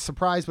not like it's a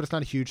surprise, but it's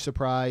not a huge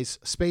surprise.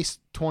 Space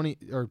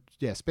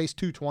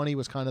 220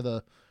 was kind of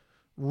the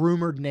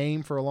rumored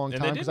name for a long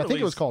time because I think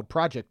it was called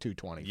Project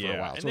 220 for a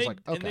while. So it's like,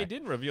 okay. And they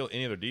didn't reveal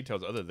any other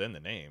details other than the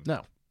name.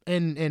 No.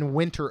 And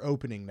winter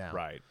opening now.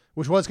 Right.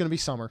 Which was going to be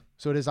summer,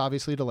 so it is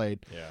obviously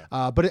delayed.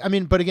 Yeah.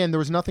 But again, there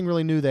was nothing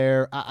really new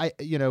there.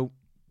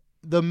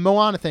 The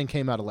Moana thing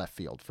came out of left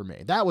field for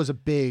me. That was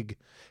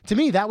to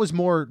me, that was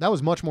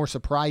much more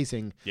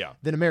surprising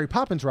than a Mary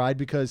Poppins ride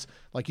because,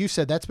 like you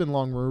said, that's been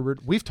long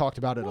rumored. We've talked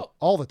about it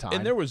all the time.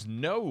 And there was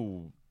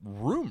no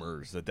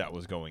rumors that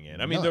was was going in.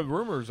 I mean, the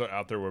rumors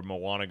out there were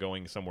Moana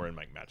going somewhere in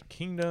like Magic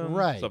Kingdom,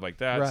 stuff like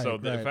that. So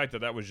the fact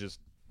that was just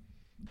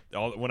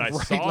when I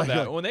saw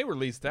that, when they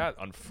released that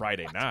on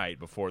Friday night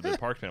before the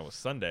park panel was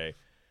Sunday,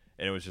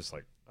 and it was just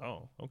like,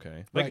 oh,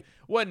 okay. Like,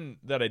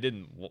 wasn't that I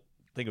didn't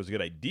think it was a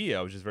good idea.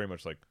 I was just very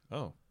much like,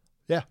 oh,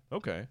 yeah,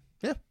 okay,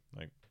 yeah.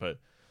 Like, but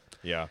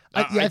yeah,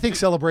 I think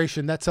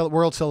celebration. That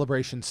world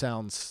celebration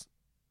sounds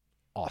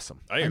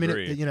awesome. I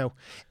agree. Mean, you know,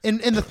 and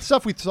the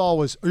stuff we saw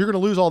was you're going to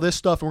lose all this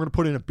stuff, and we're going to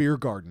put in a beer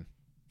garden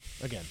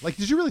again. Like,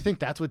 did you really think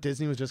that's what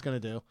Disney was just going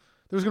to do?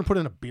 They was going to put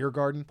in a beer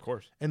garden, of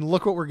course. And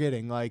look what we're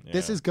getting. Like,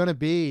 this is going to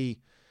be,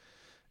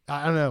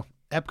 I don't know,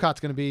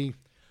 Epcot's going to be.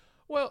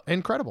 Well,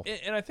 incredible.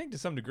 And I think to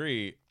some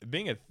degree,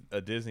 being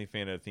a Disney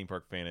fan and a theme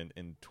park fan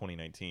in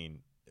 2019,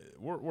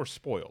 we're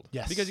spoiled.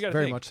 Yes, because you got to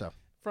very think, much so.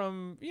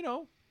 From,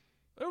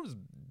 there was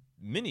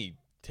many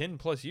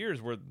 10+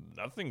 years where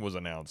nothing was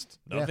announced,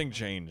 nothing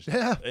changed.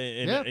 Yeah.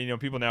 And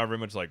people now are very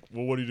much like,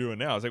 well, what are you doing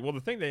now? It's like, well,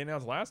 the thing they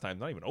announced last time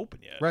is not even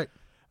open yet. Right.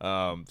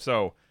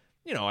 So,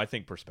 I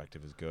think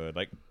perspective is good.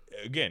 Like,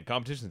 again,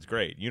 competition is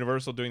great.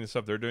 Universal doing the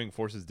stuff they're doing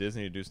forces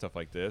Disney to do stuff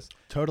like this.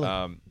 Totally.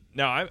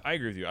 Now, I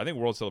agree with you. I think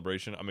World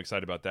Celebration, I'm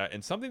excited about that.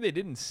 And something they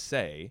didn't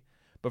say,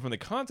 but from the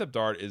concept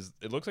art, is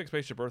it looks like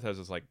Spaceship Earth has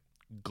this, like,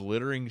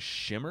 glittering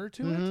shimmer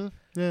to it.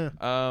 Yeah.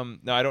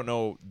 Now, I don't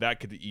know. That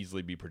could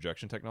easily be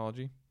projection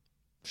technology.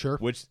 Sure.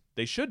 Which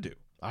they should do.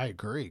 I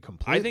agree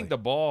completely. I think the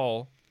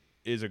ball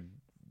is a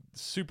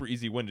super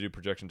easy win to do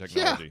projection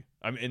technology.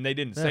 Yeah. I mean, and they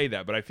didn't say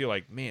that, but I feel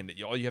like, man,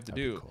 all you have to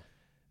do.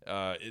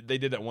 Cool. They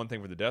did that one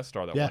thing for the Death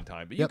Star one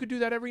time, but you could do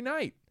that every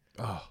night.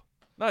 Oh,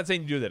 not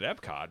saying you do that at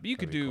Epcot, but you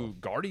could do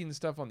Guardian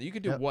stuff you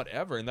could do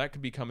whatever, and that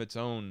could become its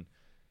own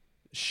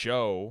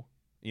show.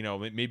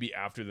 Maybe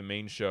after the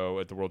main show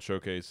at the World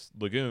Showcase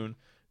Lagoon,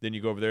 then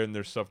you go over there and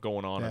there's stuff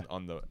going on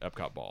the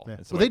Epcot ball. Yeah.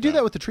 Well, they do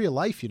that with the Tree of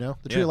Life.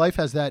 The Tree of Life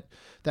has that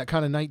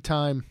kind of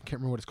nighttime. Can't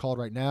remember what it's called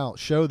right now.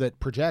 Show that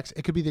projects.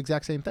 It could be the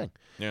exact same thing.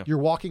 Yeah. You're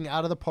walking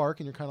out of the park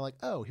and you're kind of like,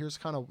 oh, here's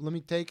let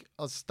me take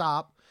a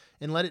stop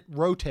and let it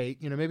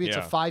rotate. Maybe it's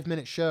a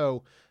 5-minute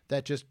show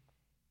that just,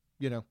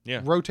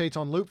 rotates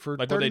on loop for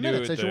like 30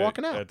 minutes as you're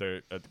walking out. At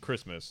the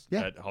Christmas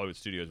at Hollywood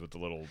Studios with the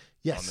little on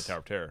the Tower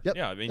of Terror. Yep.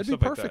 Yeah, I mean, it'd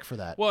be perfect for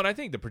that. Well, and I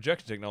think the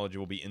projection technology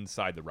will be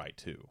inside the ride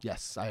too.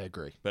 Yes, I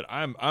agree. But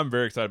I'm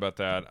very excited about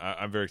that.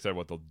 I'm very excited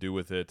what they'll do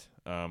with it.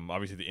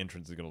 Obviously, the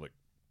entrance is going to look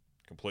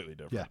completely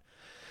different. Yeah.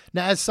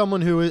 Now, as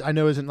someone who I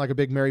know isn't like a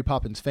big Mary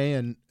Poppins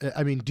fan,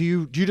 I mean, do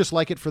you just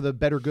like it for the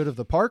better good of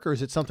the park, or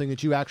is it something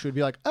that you actually would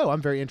be like, oh,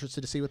 I'm very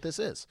interested to see what this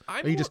is?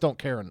 Or you just don't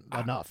care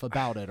enough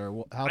about it,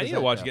 or how? I need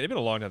to watch it again. It's been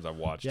a long time since I've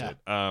watched it.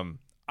 I'm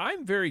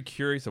very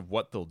curious of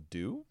what they'll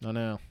do. I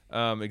know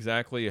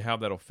exactly how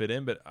that'll fit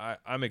in, but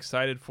I'm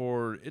excited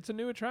for it's a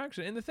new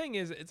attraction. And the thing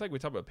is, it's like we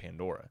talked about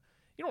Pandora.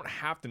 You don't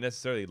have to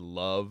necessarily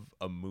love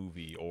a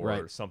movie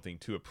or something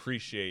to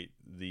appreciate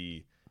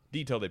the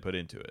detail they put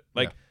into it.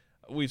 Like.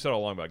 We've said all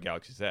along about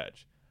Galaxy's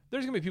Edge.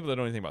 There's going to be people that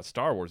don't know anything about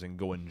Star Wars and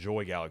go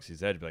enjoy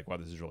Galaxy's Edge and be like, wow,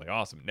 this is really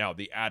awesome. Now,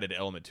 the added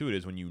element to it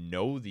is when you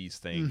know these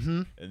things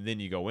and then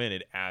you go in,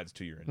 it adds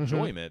to your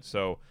enjoyment.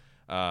 So,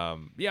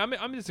 I'm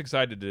just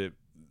excited to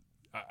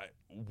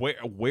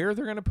where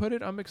they're going to put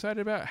it. I'm excited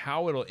about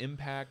how it'll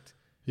impact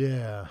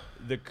the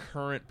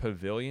current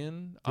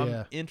pavilion.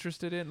 I'm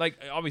interested in. Like,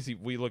 obviously,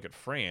 we look at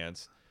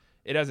France.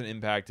 It hasn't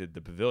impacted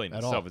the pavilion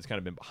itself. It's kind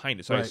of been behind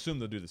it. So I assume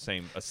they'll do a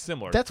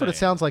similar That's thing. what it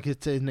sounds like.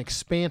 It's an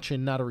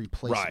expansion, not a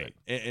replacement.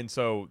 Right. And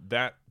so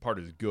that part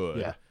is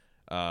good.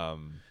 Yeah.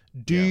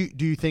 Do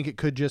you think it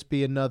could just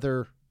be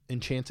another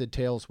Enchanted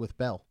Tales with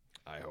Belle?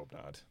 I hope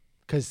not.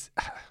 Because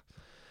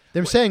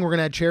They're saying we're going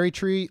to add Cherry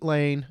Tree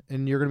Lane,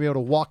 and you're going to be able to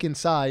walk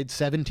inside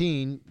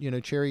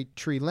 17, Cherry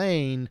Tree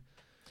Lane.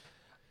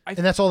 And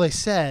that's all they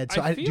said.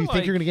 So do you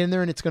think you're going to get in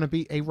there and it's going to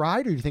be a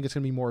ride, or do you think it's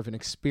going to be more of an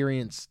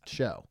experienced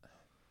show?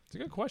 It's a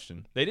good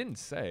question. They didn't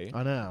say.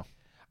 I know.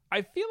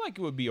 I feel like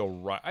it would be a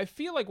ride. I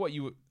feel like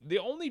the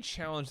only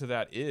challenge to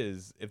that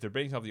is if they're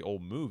basing off the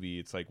old movie,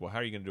 it's like, well, how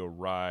are you going to do a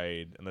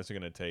ride unless you're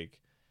going to take,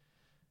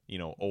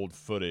 old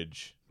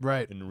footage,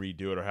 right, and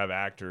redo it, or have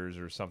actors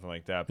or something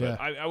like that. But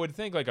I would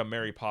think like a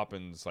Mary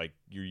Poppins, like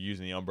you're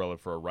using the umbrella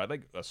for a ride,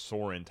 like a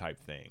Soarin' type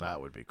thing. That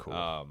would be cool.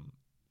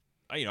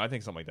 I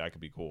think something like that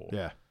could be cool.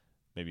 Yeah.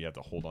 Maybe you have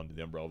to hold on to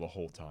the umbrella the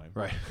whole time.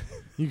 Right.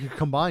 You could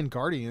combine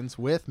Guardians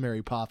with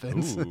Mary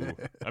Poppins. Ooh.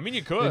 I mean,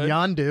 you could.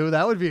 And Yondu,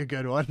 that would be a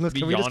good one.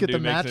 Can we just get the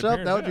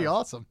matchup? That would be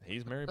awesome.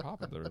 He's Mary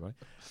Poppins, everybody.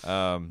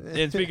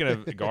 And speaking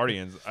of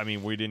Guardians, I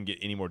mean, we didn't get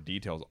any more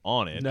details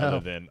on it other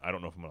than I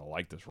don't know if I'm going to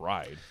like this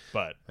ride,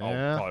 but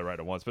I'll probably ride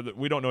it once. But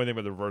we don't know anything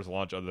about the reverse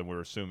launch other than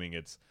we're assuming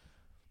it's.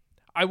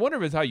 I wonder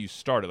if it's how you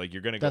start it. Like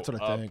you're going to go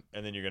up,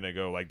 and then you're going to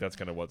go like that's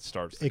kind of what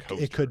starts the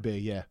coaster. It could be,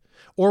 yeah.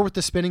 Or with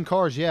the spinning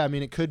cars, yeah. I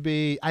mean, it could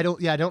be. I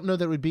don't know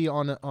that it would be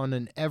on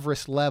an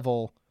Everest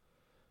level,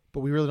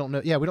 but we really don't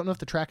know. Yeah, we don't know if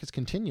the track is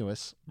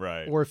continuous,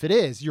 right? Or if it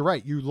is. You're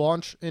right. You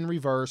launch in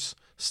reverse,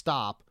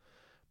 stop.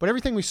 But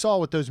everything we saw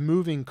with those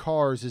moving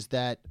cars is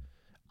that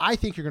I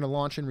think you're going to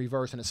launch in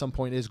reverse, and at some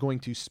point it is going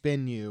to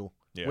spin you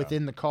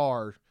within the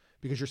car.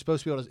 Because you're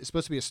supposed to be it's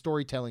supposed to be a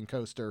storytelling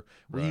coaster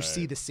where you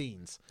see the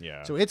scenes.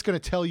 Yeah. So it's going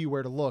to tell you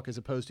where to look as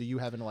opposed to you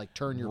having to like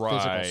turn your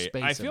physical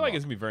space. I feel like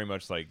it's going to be very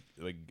much like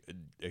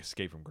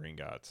Escape from Green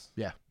Gods.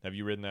 Yeah. Have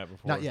you ridden that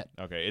before? Not yet.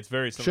 Okay. It's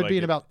very similar. Should be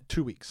in about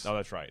 2 weeks. Oh,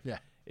 that's right. Yeah.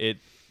 It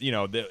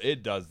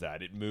it does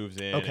that. It moves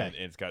in and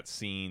it's got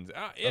scenes.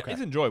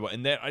 It's enjoyable.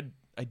 And that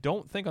I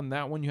don't think on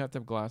that one you have to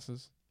have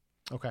glasses.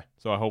 Okay.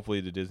 So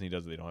hopefully the Disney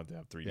does it. They don't have to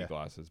have 3D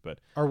glasses. But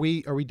are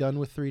we done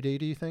with 3D,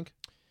 do you think?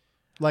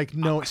 Like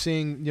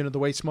seeing the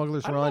way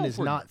Smugglers Run is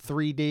not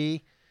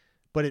 3D,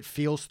 but it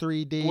feels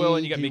 3D. Well,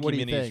 and you got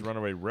Mickey Minnie's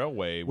Runaway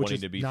Railway wanting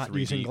to be not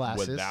 3D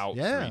without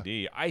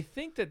 3D. I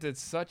think that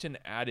that's such an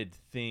added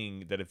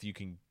thing that if you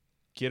can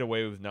get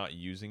away with not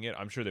using it,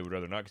 I'm sure they would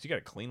rather not because you got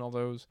to clean all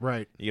those.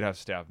 Right. You got to have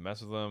staff mess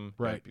with them.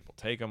 Right. People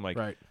take them. Like,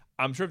 right.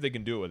 I'm sure if they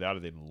can do it without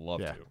it, they'd love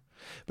to.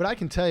 But I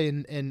can tell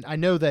you, and I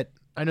know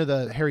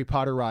the Harry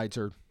Potter rides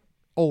are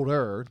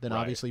older than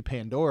obviously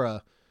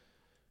Pandora.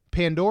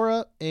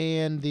 Pandora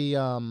and the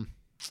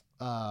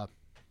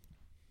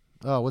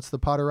what's the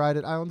Potter ride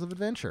at Islands of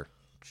Adventure?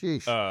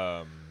 Sheesh.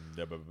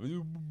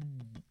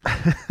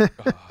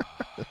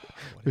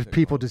 There's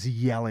people just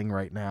yelling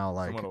right now,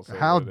 like,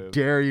 how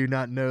dare you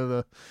not know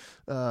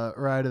the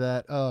ride of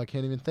that? Oh, I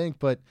can't even think.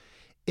 But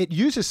it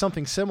uses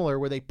something similar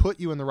where they put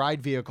you in the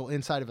ride vehicle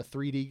inside of a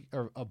 3D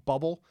or a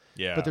bubble,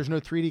 but there's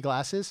no 3D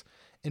glasses.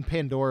 And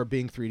Pandora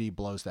being 3D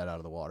blows that out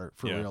of the water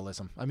for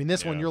realism. I mean,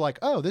 this one you're like,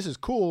 oh, this is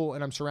cool,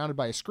 and I'm surrounded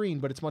by a screen,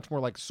 but it's much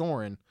more like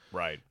Soarin'.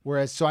 Right.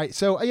 Whereas,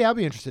 I'll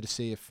be interested to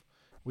see if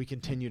we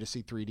continue to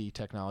see 3D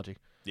technology.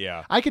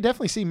 Yeah. I could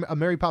definitely see a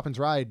Mary Poppins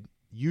ride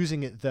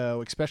using it,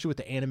 though, especially with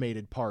the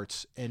animated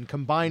parts and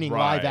combining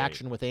live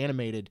action with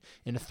animated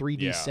in a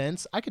 3D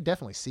sense. I could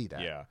definitely see that.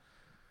 Yeah.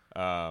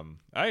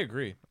 I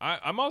agree.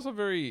 I'm also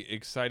very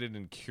excited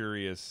and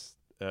curious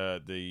the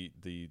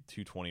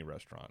 220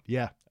 restaurant.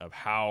 Yeah. Of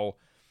how...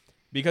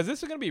 Because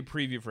this is going to be a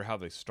preview for how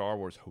the Star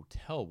Wars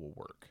hotel will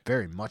work.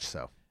 Very much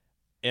so.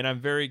 And I'm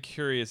very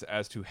curious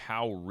as to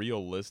how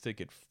realistic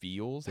it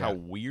feels, how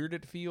weird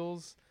it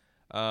feels.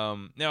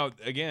 Now,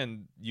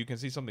 again, you can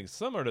see something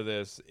similar to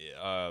this.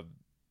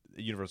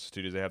 Universal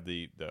Studios, they have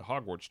the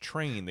Hogwarts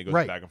train that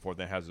goes back and forth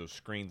and has those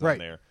screens on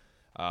there.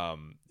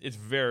 It's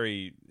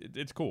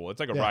cool. It's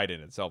like a ride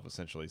in itself,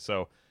 essentially.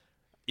 So,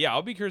 yeah,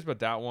 I'll be curious about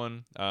that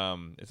one.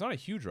 It's not a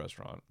huge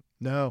restaurant.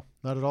 No,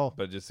 not at all.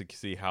 But just to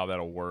see how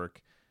that'll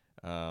work.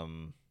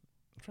 I'm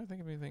trying to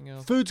think of anything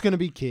else. Food's going to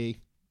be key.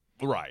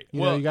 Right.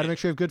 You got to make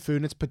sure you have good food,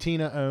 and it's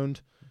Patina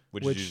owned.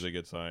 Which is usually a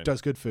good sign.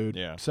 Does good food.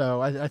 Yeah.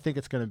 So I think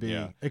it's going to be,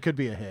 it could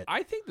be a hit.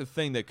 I think the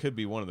thing that could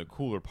be one of the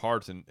cooler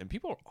parts, and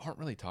people aren't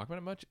really talking about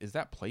it much, is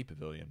that play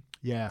pavilion.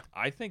 Yeah.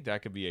 I think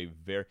that could be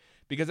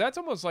because that's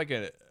almost like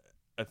a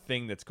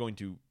thing that's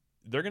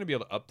they're going to be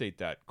able to update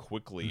that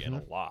quickly and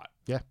a lot.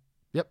 Yeah.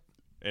 Yep.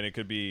 And it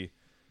could be,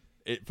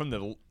 from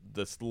the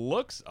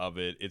looks of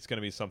it, it's going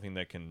to be something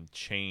that can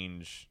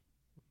change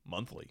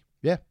monthly.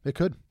 Yeah, it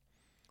could.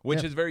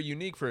 Which is very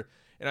unique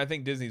and I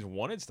think Disney's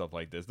wanted stuff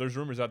like this. There's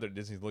rumors out there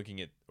Disney's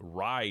looking at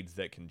rides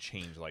that can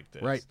change like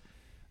this. Right.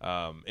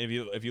 And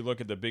if you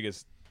look at the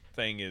biggest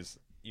thing is,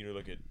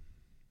 look at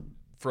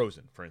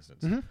Frozen, for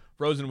instance. Mm-hmm.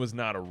 Frozen was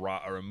not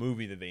a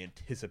movie that they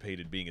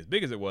anticipated being as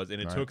big as it was, and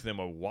it took them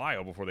a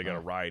while before they got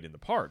a ride in the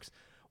parks.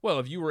 Well,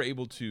 if you were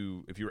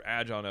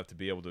agile enough to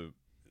be able to,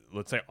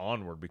 let's say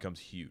Onward becomes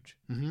huge.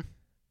 Mm-hmm.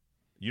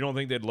 You don't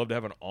think they'd love to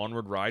have an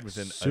Onward ride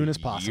within as soon as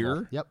possible?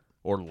 Year? Yep.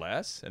 Or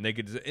less, and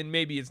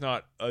maybe it's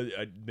not.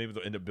 Maybe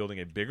they'll end up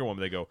building a bigger one.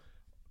 But they go,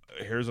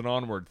 here's an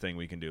Onward thing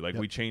we can do. Like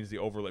we change the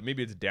overlay.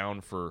 Maybe it's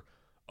down for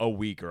a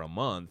week or a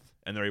month,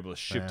 and they're able to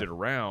shift it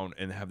around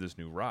and have this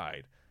new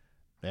ride.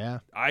 Yeah.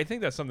 I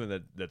think that's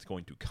something that's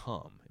going to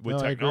come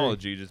with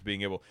technology, just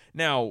being able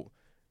now.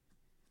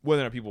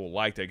 Whether or not people will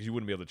like that, because you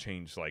wouldn't be able to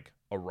change like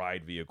a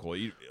ride vehicle.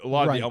 A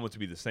lot of the elements would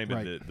be the same,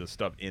 but the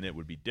stuff in it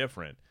would be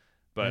different.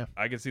 But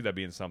I can see that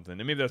being something,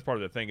 and maybe that's part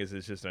of the thing. Is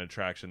it's just an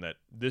attraction that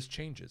this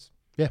changes.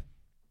 Yeah.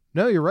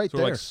 No, you're right. So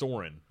like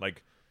soaring,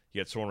 like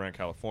you got soaring around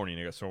California, and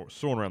you got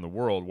soaring around the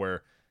world,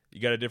 where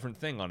you got a different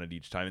thing on it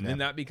each time, and then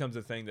that becomes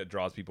a thing that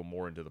draws people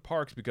more into the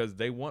parks because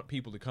they want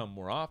people to come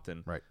more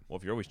often. Right. Well,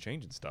 if you're always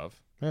changing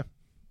stuff,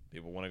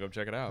 people want to go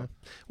check it out.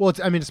 Yeah. Well,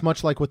 it's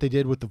much like what they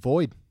did with the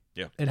Void.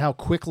 Yeah. And how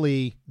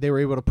quickly they were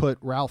able to put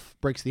Ralph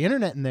Breaks the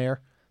Internet in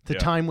there to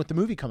time with the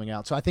movie coming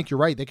out. So I think you're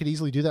right. They could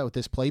easily do that with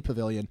this Play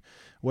Pavilion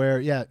where,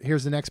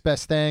 here's the next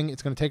best thing.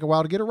 It's going to take a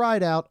while to get a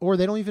ride out, or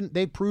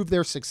they prove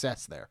their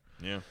success there.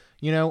 Yeah.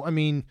 You know, I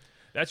mean.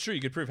 That's true.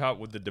 You could prove how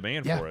with the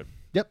demand for it.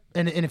 Yep.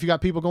 And if you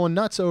got people going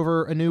nuts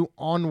over a new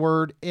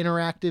Onward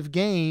interactive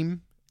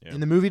game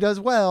and the movie does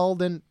well,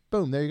 then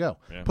boom, there you go.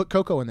 Yeah. Put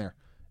Coco in there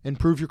and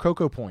prove your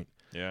Coco point.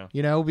 Yeah.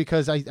 You know,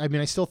 because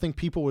I still think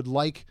people would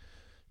like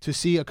to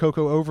see a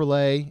Coco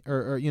overlay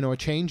or a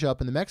change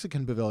up in the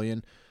Mexican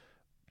pavilion.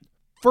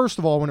 First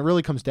of all, when it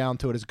really comes down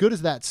to it, as good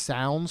as that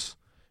sounds,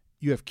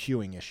 you have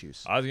queuing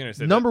issues. I was going to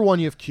say number one,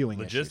 you have queuing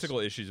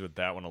logistical issues with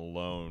that one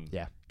alone.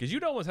 Yeah, because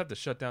you'd almost have to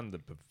shut down the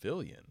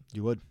pavilion.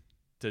 You would.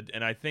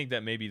 And I think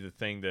that may be the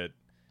thing that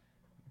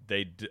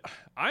they do.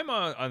 I'm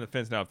on the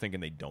fence now,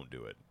 thinking they don't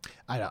do it.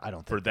 I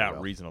don't think for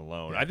that reason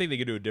alone. I think they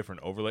could do a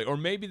different overlay, or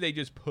maybe they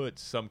just put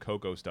some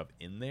Coco stuff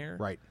in there.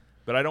 Right.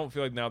 But I don't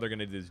feel like now they're going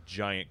to do this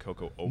giant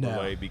Coco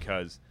overlay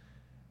because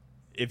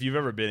if you've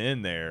ever been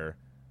in there,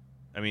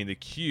 I mean, the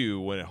queue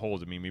when it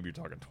holds, maybe you're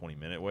talking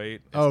 20-minute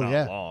wait. It's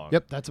not long.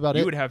 Yep, that's about it.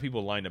 You would have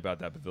people lined up at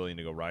that pavilion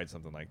to go ride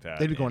something like that.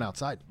 They'd be going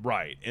outside.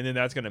 Right. And then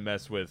that's going to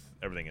mess with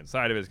everything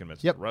inside of it. It's going to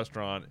mess with the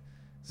restaurant.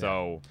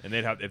 So, and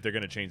they'd have, if they're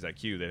going to change that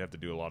queue, they'd have to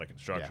do a lot of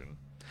construction.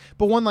 Yeah.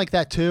 But one like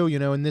that too,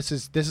 and this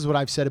is what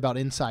I've said about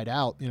Inside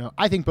Out.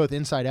 I think both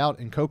Inside Out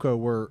and Coco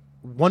were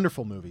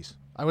wonderful movies.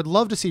 I would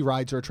love to see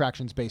rides or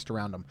attractions based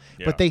around them,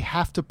 but they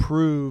have to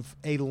prove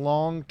a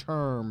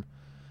long-term,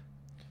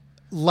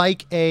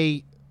 like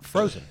a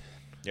Frozen.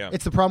 Yeah,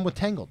 it's the problem with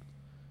Tangled.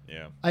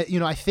 Yeah,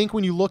 I think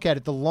when you look at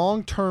it, the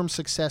long-term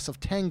success of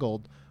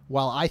Tangled,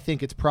 while I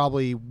think it's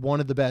probably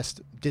one of the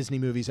best Disney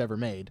movies ever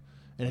made,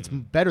 and it's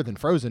better than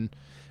Frozen,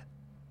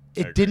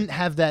 it didn't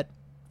have that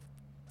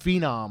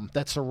phenom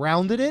that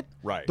surrounded it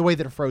the way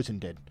that a Frozen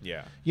did.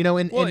 Yeah.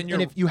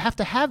 And if you have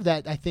to have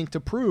that, I think, to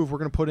prove we're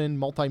going to put in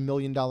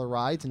multi-million-dollar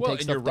rides and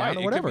take stuff down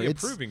or whatever. It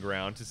could be a proving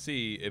ground to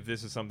see if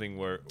this is something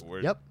where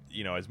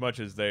as much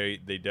as they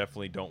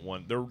definitely don't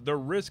want, they're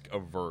risk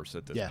averse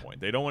at this point.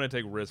 They don't want to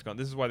take risk on,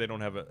 this is why they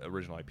don't have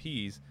original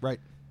IPs. Right.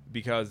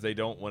 Because they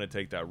don't want to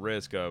take that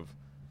risk of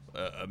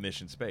a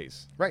Mission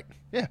Space. Right.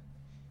 Yeah.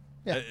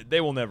 Yeah.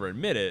 They will never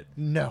admit it.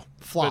 No.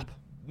 Flop.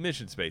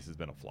 Mission Space has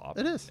been a flop.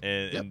 It is.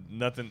 And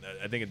nothing,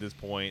 I think at this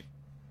point,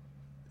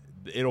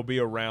 it'll be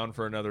around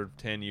for another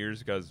 10 years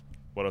because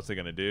what else are they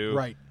going to do?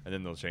 Right. And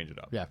then they'll change it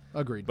up. Yeah,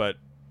 agreed. But,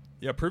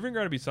 proving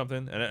ground to be something,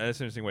 and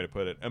that's an interesting way to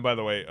put it. And by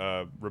the way,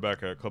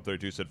 Rebecca, Club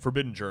 32, said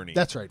Forbidden Journey.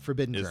 That's right,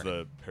 Forbidden Journey. Is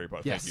the Harry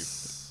Potter.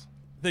 Yes.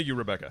 Thank you,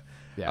 Rebecca.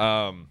 Yeah.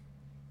 I'm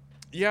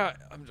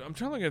trying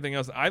to look at anything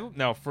else.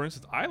 Now, for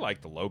instance, I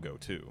like the logo,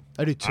 too.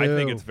 I do, too. I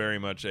think it's very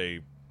much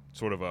a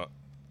sort of a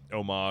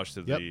homage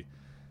to the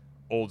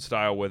old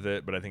style with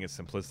it, but I think it's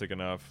simplistic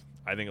enough.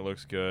 I think it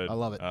looks good. I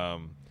love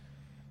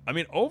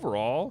it.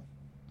 Overall,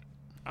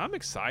 I'm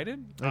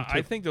excited.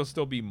 I think there'll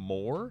still be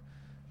more,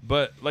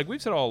 but like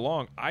we've said all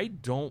along, I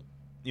don't.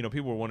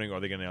 People were wondering, are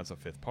they going to announce a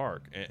fifth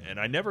park? And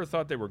I never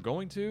thought they were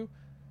going to,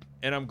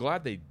 and I'm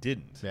glad they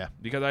didn't. Yeah.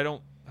 Because I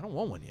don't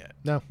want one yet.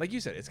 No. Like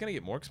you said, it's going to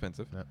get more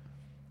expensive. Yeah.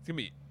 It's going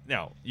to be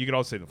now. You could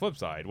also say the flip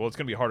side. Well, it's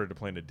going to be harder to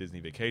plan a Disney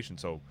vacation,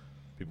 so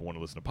people want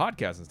to listen to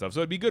podcasts and stuff, so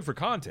it'd be good for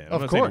content.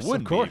 I'm not saying it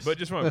wouldn't be, but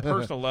just from a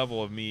personal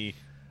level of me,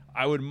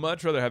 I would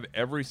much rather have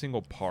every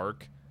single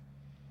park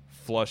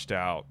flushed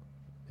out,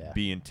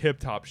 be in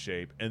tip-top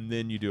shape, and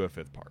then you do a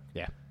fifth park.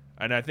 Yeah.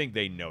 And I think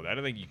they know that.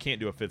 I think you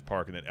can't do a fifth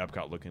park and then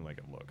Epcot looking like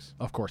it looks.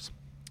 Of course.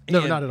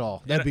 No, not at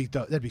all.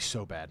 That'd be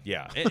so bad.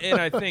 Yeah. and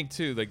I think,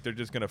 too, like they're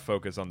just going to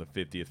focus on the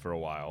 50th for a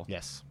while.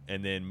 Yes.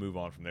 And then move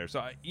on from there.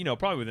 So,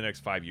 probably within the next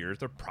 5 years,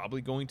 they're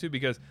probably going to,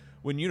 because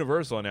when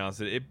Universal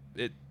announced it,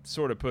 it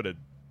sort of put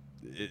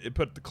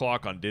the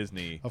clock on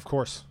Disney, of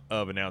course,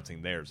 of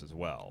announcing theirs as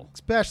well.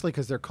 Especially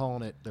because they're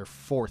calling it their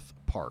fourth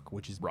park,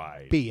 which is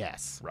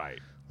BS. Right.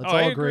 Let's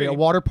all agree. A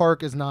water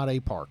park is not a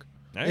park.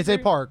 It's a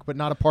park, but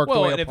not a park.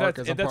 Well, the way and a park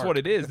is if that's what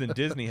it is, then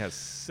Disney has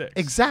 6.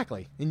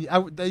 Exactly. And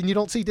you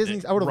don't see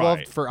Disney's. I would have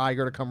loved for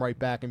Iger to come right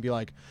back and be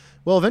like,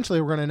 well, eventually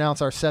we're going to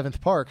announce our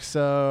 7th park.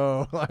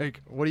 So,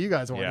 like, what do you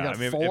guys want? Yeah,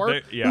 you got 4?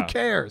 Who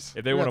cares?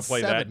 If they want to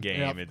play 7. That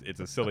game, it's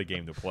a silly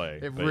game to play.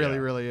 It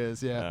really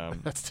is. Yeah,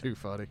 that's too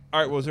funny. All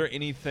right. Was there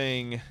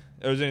anything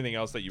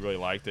else that you really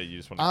liked that you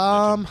just want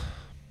to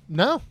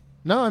mention?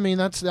 No. I mean,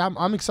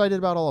 I'm excited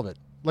about all of it.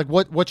 Like,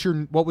 what was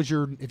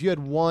your if you had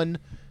one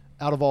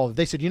out of all of it?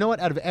 They said, you know what?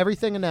 Out of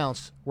everything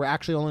announced, we're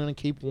actually only going to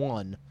keep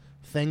one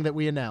thing that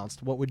we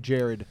announced, what would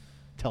Jared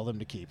tell them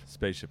to keep?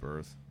 Spaceship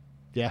Earth.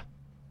 Yeah.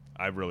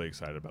 I'm really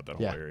excited about that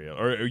whole area.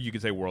 Or you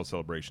could say World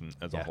Celebration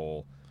as a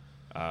whole.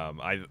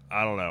 I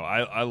don't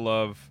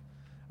know.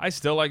 I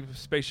still like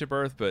Spaceship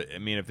Earth, but I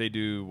mean, if they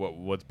do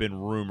what's been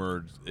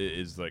rumored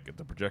is like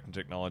the projection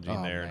technology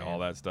in there and all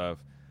that stuff.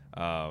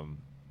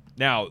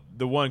 Now,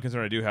 the one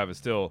concern I do have is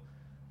still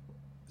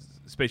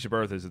Spaceship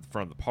Earth is at the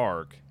front of the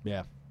park.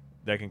 Yeah.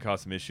 That can cause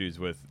some issues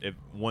with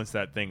once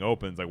that thing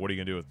opens, like what are you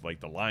gonna do with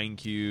like the line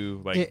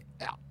queue? Like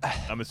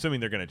I'm assuming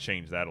they're gonna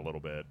change that a little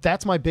bit.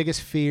 That's my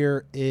biggest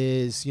fear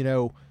is,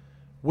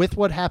 with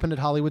what happened at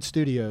Hollywood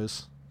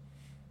Studios,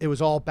 it was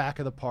all back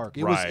of the park.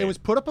 It was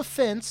put up a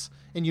fence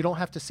and you don't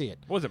have to see it.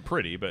 It wasn't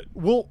pretty, but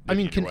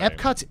can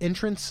Epcot's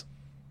entrance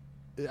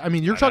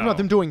you're talking about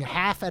them doing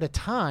half at a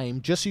time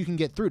just so you can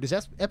get through. Does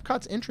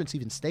Epcot's entrance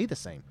even stay the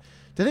same?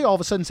 Do they all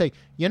of a sudden say,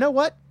 you know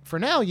what? For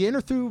now you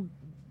enter through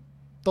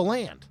the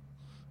land.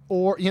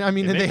 Or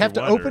then they have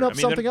to open up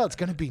something else. It's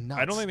going to be nuts.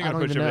 I don't think they're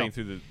going to push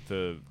everything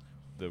through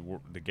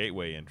the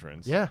gateway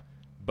entrance. Yeah,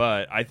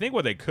 but I think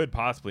what they could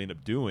possibly end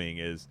up doing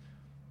is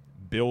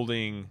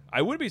building.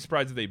 I wouldn't be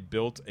surprised if they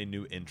built a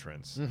new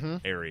entrance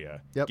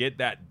area. Yep. Get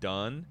that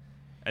done,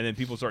 and then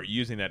people start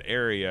using that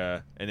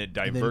area, and it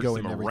diverts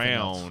them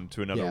around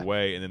to another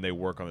way, and then they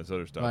work on this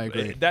other stuff. I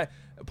agree. That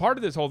part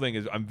of this whole thing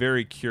is I'm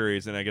very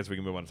curious, and I guess we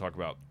can move on to talk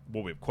about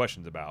what we have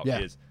questions about.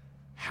 Is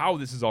how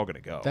this is all going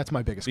to go. That's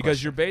my biggest because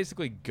question. You're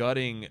basically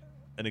gutting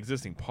an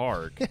existing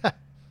park.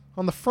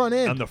 On the front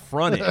end. On the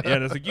front end. Yeah,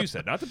 that's like you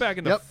said. Not the back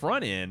end, the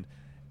front end.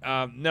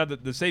 Now,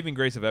 the saving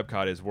grace of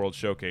Epcot is World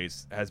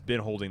Showcase has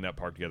been holding that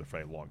park together for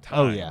a long time.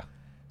 Oh, yeah.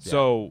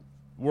 So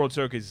World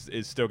Showcase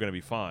is still going to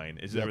be fine.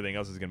 Everything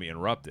else is going to be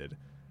interrupted.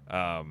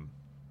 I'm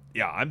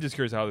just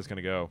curious how this is going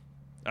to go.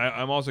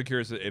 I'm also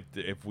curious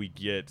if we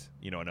get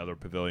another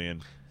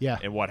pavilion,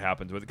 and what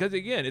happens with it. Because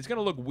again, it's going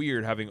to look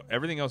weird having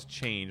everything else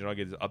change, and I'll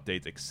get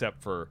updates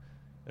except for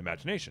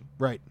Imagination.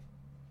 Right.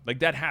 Like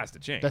that has to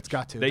change. That's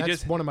got to.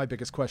 That's one of my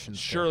biggest questions.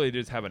 Surely they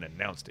just haven't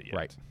announced it yet.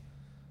 Right.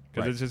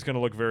 Because it's just going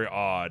to look very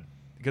odd.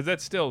 Because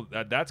that's still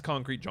that's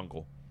concrete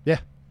jungle.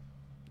 Yeah.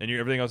 And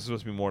everything else is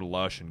supposed to be more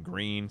lush and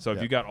green. So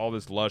if you got all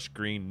this lush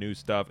green new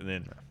stuff, and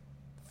then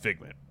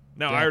Figment.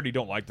 Now I already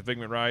don't like the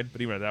Figment ride,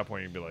 but even at that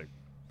point you'd be like,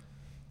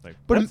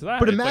 what's that?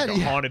 But it's like a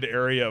haunted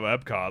area of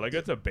Epcot. Like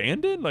it's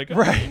abandoned. Like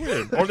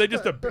weird. Or they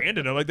just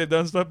abandoned it like they've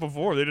done stuff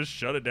before. They just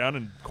shut it down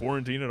and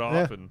quarantine it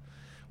off. And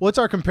what's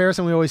our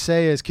comparison we always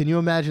say is, can you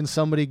imagine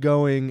somebody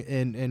going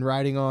and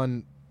riding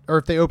on, or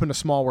if they opened a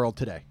Small World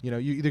today? You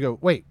either go,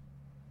 wait,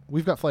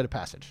 we've got Flight of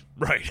Passage.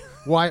 Right.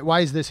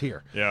 Why is this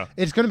here? Yeah.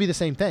 It's going to be the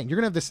same thing. You're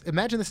going to have this.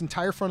 Imagine this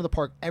entire front of the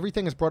park.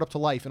 Everything is brought up to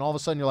life, and all of a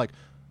sudden you're like,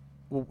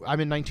 well, I'm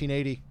in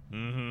 1980.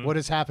 Mm-hmm. What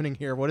is happening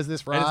here? What is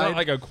this ride? And it's not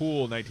like a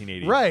cool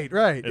 1980. Right.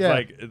 It's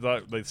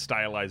like the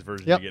stylized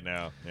version you get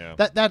now. Yeah.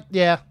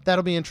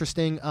 That'll be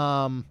interesting.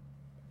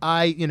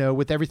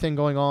 With everything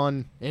going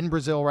on in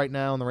Brazil right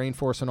now and the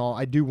rainforest and all,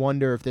 I do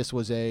wonder if this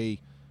was hey,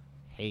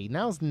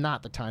 now's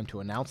not the time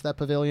to announce that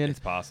pavilion. It's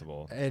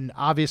possible. And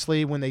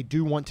obviously when they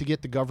do want to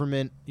get the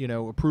government,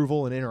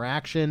 approval and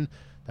interaction,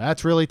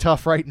 that's really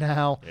tough right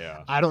now.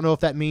 Yeah. I don't know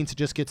if that means it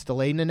just gets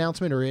delayed an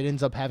announcement or it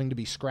ends up having to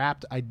be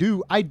scrapped. I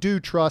do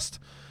trust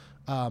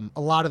a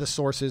lot of the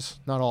sources,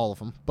 not all of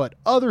them, but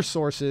other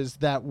sources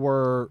that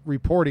were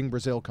reporting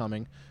Brazil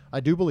coming. I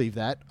do believe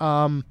that.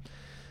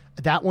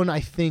 That one I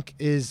think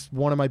is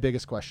one of my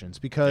biggest questions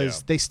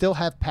because they still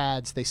have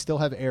pads, they still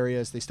have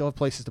areas, they still have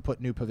places to put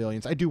new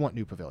pavilions. I do want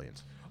new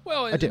pavilions.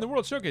 Well, and the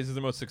World Showcase is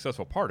the most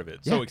successful part of it,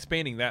 so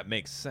expanding that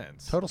makes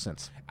sense. Total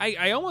sense.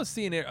 I almost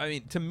see it. I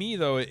mean, to me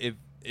though,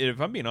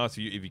 if I'm being honest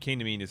with you, if you came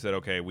to me and you said,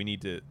 okay, we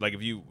need to, like,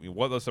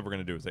 what those stuff we're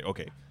going to do is say,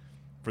 okay,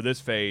 for this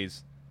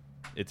phase,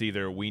 it's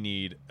either we're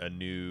going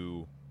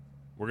to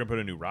put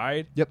a new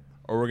ride,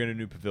 or we're going to do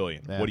a new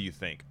pavilion. Yeah. What do you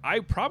think?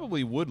 I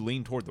probably would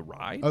lean toward the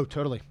ride. Oh,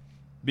 totally.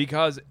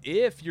 Because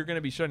if you're going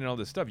to be shutting all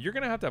this stuff, you're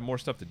going to have more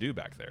stuff to do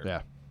back there.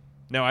 Yeah.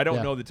 Now, I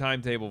don't know the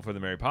timetable for the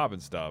Mary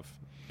Poppins stuff,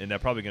 and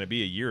that's probably going to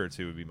be a year or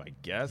two would be my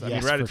guess. Yes, I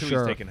mean,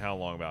 Ratatouille's taking how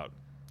long? About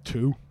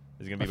 2?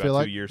 Is it going to be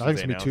about 2 years? I think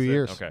it's going to be 2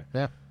 years. Okay.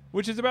 Yeah.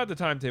 Which is about the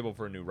timetable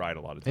for a new ride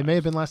a lot of times. It may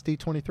have been last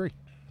D23.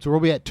 So we'll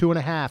be at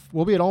 2.5.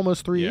 We'll be at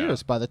almost 3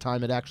 years by the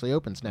time it actually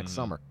opens next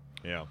summer.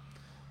 Yeah.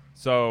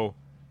 So.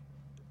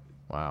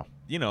 Wow.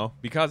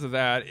 Because of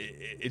that,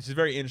 it's just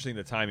very interesting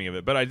the timing of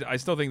it. But I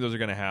still think those are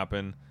going to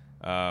happen.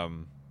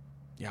 I'm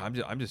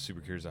just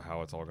super curious of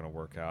how it's all going to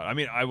work out. I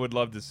mean, I would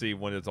love to see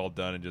when it's all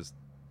done and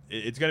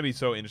it's going to be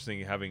so interesting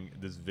having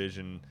this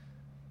vision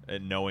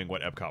and knowing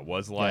what Epcot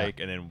was like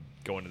and then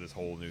going to this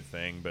whole new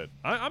thing. But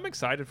I'm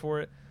excited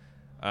for it.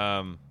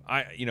 I'm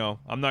not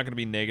going to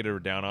be negative or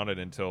down on it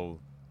until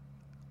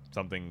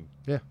something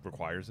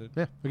requires it.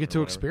 Yeah, we get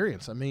to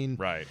experience. I mean,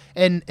 right.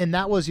 And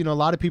that was, a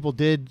lot of people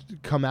did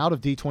come out of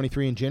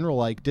D23 in general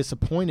like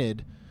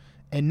disappointed,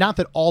 and not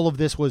that all of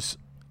this was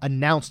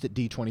announced at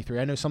D23.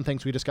 I know some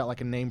things we just got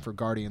like a name for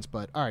Guardians,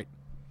 but all right,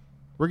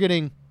 we're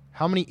getting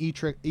how many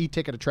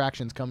e-ticket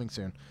attractions coming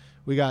soon?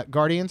 We got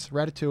Guardians,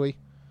 Ratatouille,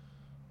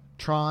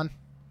 Tron,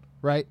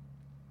 right?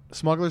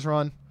 Smuggler's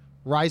Run,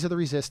 Rise of the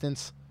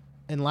Resistance,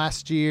 and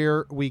last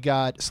year we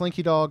got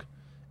Slinky Dog,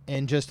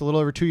 and just a little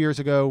over 2 years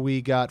ago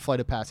we got Flight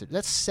of Passage.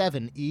 That's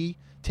 7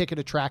 e-ticket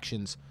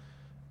attractions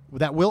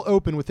that will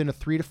open within a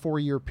 3 to 4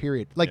 year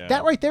period. Like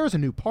that right there is a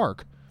new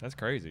park. That's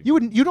crazy. You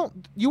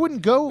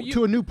wouldn't go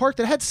to a new park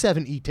that had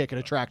 7 e-ticket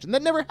attractions.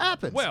 That never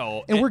happens.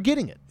 Well, and we're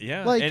getting it.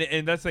 Yeah, like,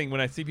 and that's the thing.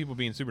 When I see people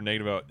being super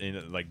negative about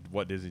like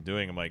what Disney's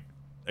doing, I'm like,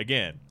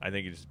 again, I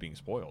think it's just being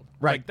spoiled.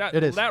 Right. Like that.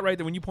 It is. That right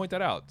there. When you point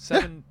that out,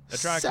 7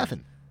 attractions.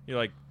 7. You're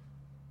like,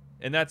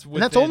 and that's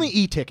only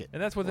e-ticket.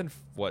 And that's within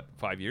what,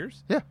 5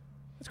 years? Yeah.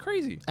 That's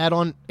crazy. Add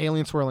on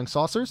Alien Swirling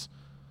Saucers.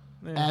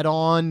 Add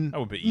on. I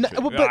would be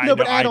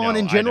but add on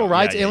in general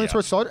rides. Yeah, Alien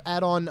Swirling Saucer.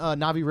 Add on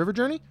Navi River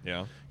Journey.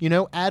 Yeah.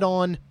 Add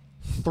on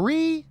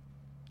 3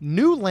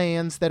 new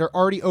lands that are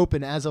already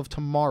open as of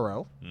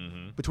tomorrow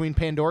between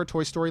Pandora,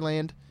 Toy Story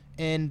Land,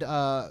 and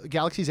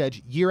Galaxy's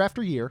Edge year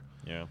after year.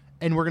 Yeah.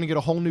 And we're going to get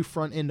a whole new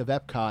front end of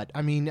Epcot.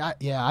 I mean,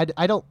 I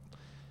don't.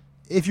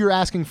 If you're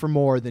asking for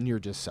more, then you're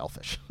just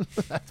selfish.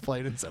 That's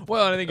plain and simple.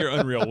 Well, I think you're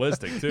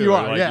unrealistic too. You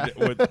are, like,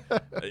 yeah.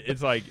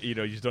 It's like you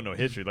just don't know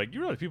history. Like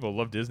you realize people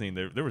love Disney, and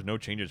there was no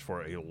changes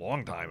for a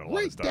long time and a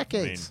lot of stuff.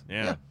 Decades. I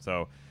mean, yeah.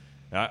 So,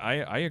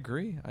 I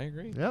agree.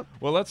 Yep.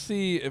 Well, let's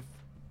see if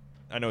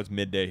I know it's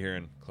midday here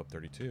in Club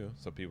 32,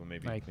 so people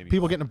maybe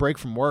people getting a break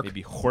from work.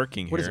 Maybe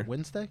working here. What is it?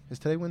 Wednesday? Is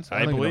today Wednesday?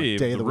 I believe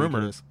the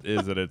rumor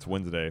is that it's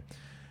Wednesday.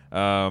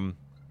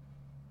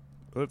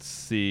 Let's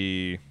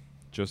see.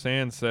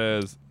 Josanne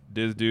says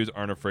Diz dudes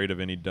aren't afraid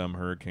of any dumb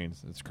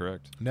hurricanes. That's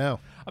correct.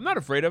 No, I'm not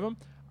afraid of them.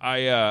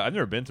 I've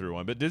never been through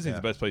one, but Disney's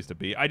the best place to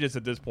be. I just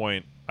at this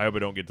point, I hope I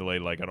don't get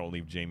delayed. Like I don't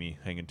leave Jamie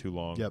hanging too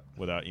long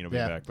without being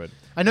back. But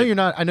I know you're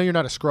not. I know you're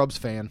not a Scrubs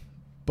fan,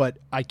 but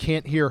I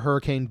can't hear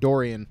Hurricane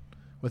Dorian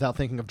without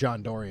thinking of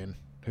John Dorian,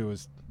 who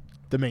was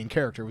the main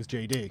character, was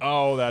JD.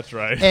 Oh, that's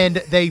right. And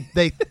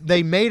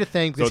they made a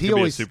thing because he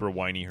always be a super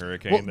whiny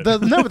hurricane. Well,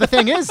 but the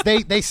thing is,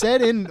 they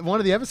said in one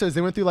of the episodes,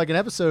 they went through like an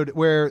episode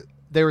where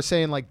they were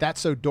saying like, that's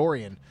so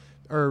Dorian,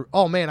 or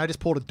oh man, I just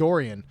pulled a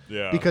Dorian,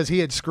 because he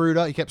had screwed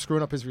up. He kept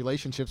screwing up his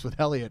relationships with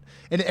Elliot,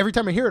 and every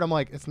time I hear it, I'm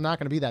like, it's not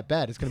going to be that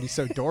bad. It's going to be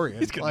so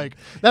Dorian. Like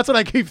that's what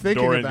I keep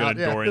thinking Dorian's about.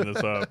 Gonna Dorian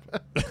this up.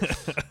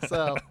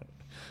 So,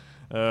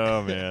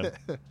 oh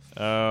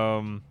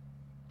man.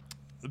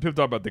 People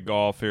talk about the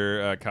golf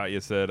here. Katya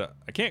said,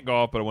 I can't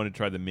golf, but I want to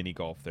try the mini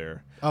golf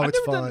there. Oh, it's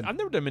fun. I've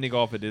never done mini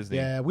golf at Disney.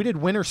 Yeah, we did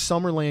Winter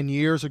Summerland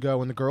years ago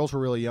when the girls were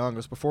really young. It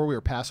was before we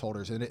were pass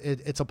holders, and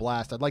it's a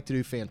blast. I'd like to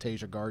do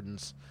Fantasia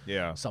Gardens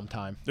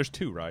sometime. There's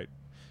 2, right?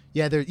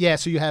 Yeah,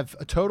 so you have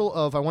a total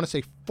of, I want to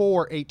say,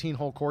 4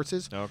 18-hole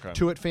courses. Okay.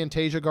 2 at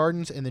Fantasia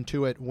Gardens and then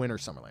 2 at Winter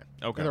Summerland.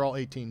 Okay. And they're all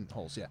 18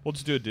 holes, yeah. We'll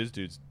just do a Diz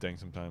Dudes thing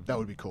sometime. That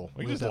would be cool.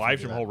 We can just live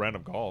stream a whole round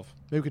of golf.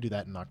 Maybe we could do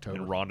that in October.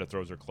 And Rhonda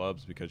throws her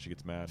clubs because she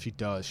gets mad. She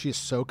does. She is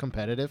so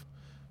competitive.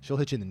 She'll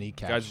hit you in the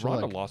kneecap. Guys,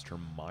 Rhonda lost her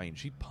mind.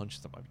 She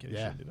punched them. I'm kidding.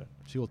 Yeah. She did that.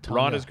 She will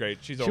Tanya. Rhonda's great.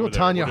 She's she over will there.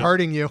 Tanya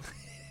hurting you.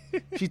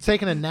 She's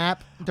taking a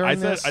nap during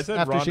this after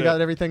Rhonda, she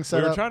got everything set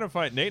up. We were trying to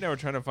find Nate and I were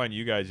trying to find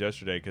you guys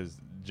yesterday because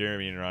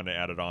Jeremy and Rhonda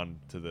added on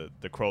to the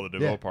Cruella de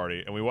Vil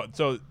party, and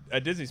so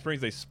at Disney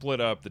Springs they split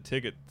up the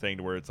ticket thing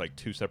to where it's like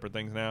 2 separate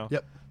things now.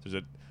 Yep.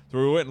 So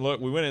we went and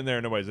looked. We went in there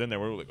and nobody's in there.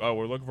 We're like,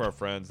 we're looking for our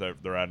friends that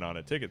they're adding on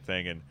a ticket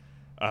thing, and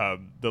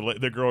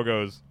the girl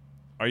goes,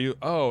 "Are you?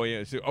 Oh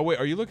yeah. So, wait,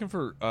 are you looking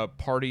for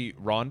Party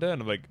Rhonda?"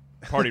 And I'm like,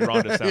 "Party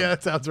Rhonda sounds yeah,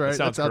 it sounds right.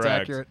 That sounds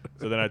correct. Accurate."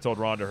 So then I told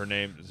Rhonda her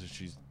name.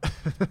 She's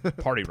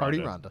Party Rhonda. Party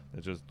Rhonda.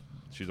 It's just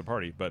she's a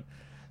party, but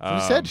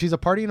you said she's a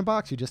party in a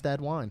box. You just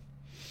add wine.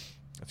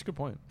 That's a good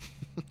point.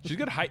 She's a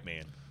good hype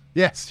man.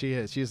 Yes, she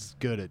is. She's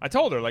good at. I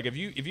told her like if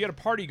you had a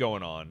party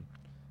going on,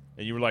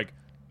 and you were like,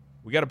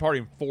 we got a party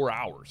in 4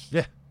 hours.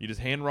 Yeah. You just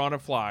hand Rhonda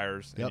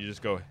flyers and you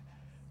just go,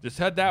 just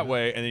head that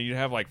way, and then you'd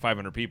have like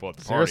 500 people at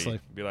the party.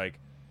 Seriously. Be like,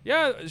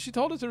 yeah, she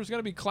told us there was going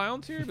to be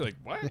clowns here. Be like,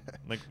 what?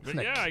 Like,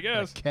 yeah, I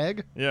guess. A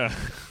keg. Yeah.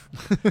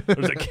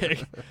 There's a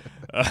keg.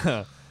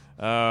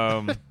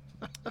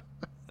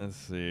 Let's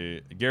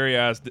see. Gary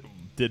asked,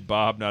 did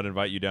Bob not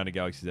invite you down to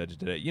Galaxy's Edge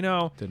today?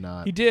 Did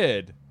not. He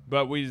did.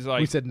 But we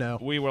said no.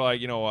 We were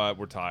like, you know what?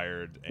 We're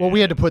tired. Well,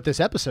 we had to put this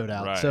episode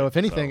out. Right, so if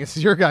anything, it's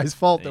your guys'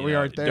 fault that we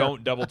aren't there.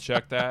 Don't double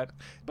check that.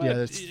 But yeah,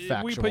 that's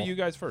factual. We put you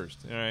guys first.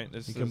 All right.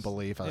 You can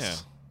believe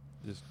us.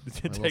 Yeah.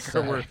 Just take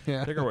our word.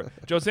 Yeah. Take our word.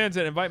 Josanne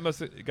said, invite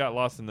must have got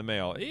lost in the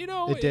mail.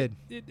 It did.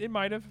 It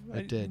might have.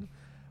 It did.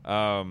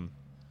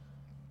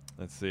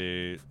 Let's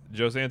see.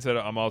 Josanne said,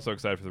 I'm also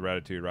excited for the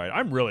Ratatouille ride.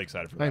 I'm really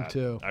excited for that. I am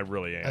too. I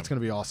really am. That's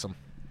going to be awesome.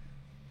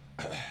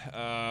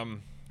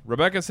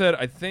 Rebecca said,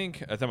 I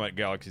think about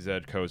Galaxy's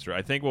Edge coaster.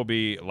 I think we'll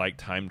be like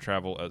time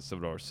travel at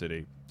Silver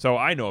City. So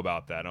I know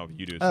about that. I don't know if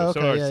you do. So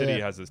Silver City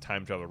has this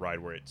time travel ride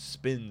where it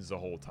spins the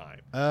whole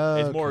time.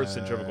 It's more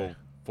centrifugal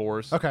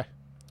force. Okay.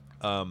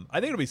 I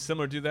think it'll be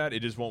similar to that.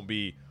 It just won't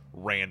be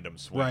random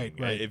swing.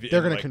 Right.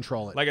 They're going to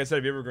control it. Like I said,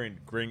 if you ever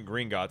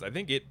Green Gods,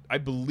 I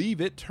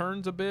believe it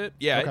turns a bit.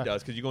 Yeah, it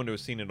does, because you go into a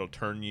scene, it'll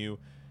turn you,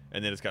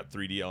 and then it's got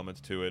 3D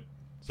elements to it.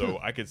 So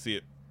I could see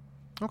it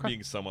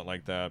being somewhat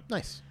like that.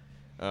 Nice.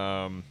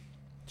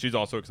 She's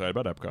also excited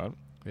about Epcot.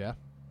 Yeah.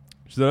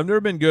 She said, I've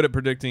never been good at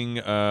predicting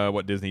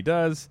what Disney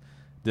does.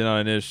 Did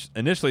not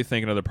initially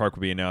think another park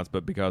would be announced,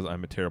 but because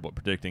I'm terrible at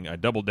predicting, I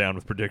doubled down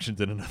with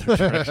predictions in another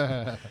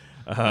direction.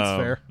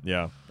 That's fair.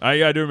 Yeah.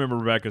 I do remember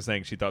Rebecca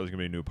saying she thought it was going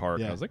to be a new park.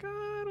 Yeah. I was like,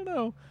 I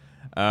don't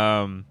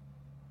know.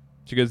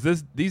 She goes,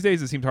 these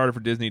days it seems harder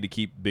for Disney to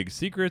keep big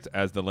secrets,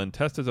 as the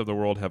Lentestas of the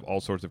world have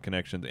all sorts of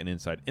connections and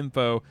inside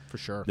info. For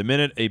sure. The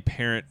minute a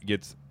patent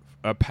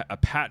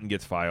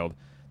gets filed,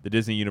 the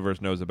Disney universe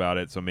knows about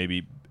it, so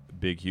maybe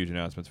big, huge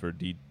announcements for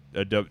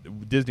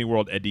Disney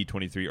World at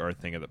D23 are a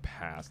thing of the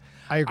past.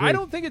 I agree. I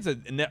don't think it's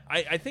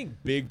I think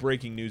big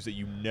breaking news that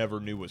you never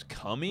knew was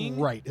coming.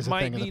 Right, is a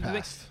thing of the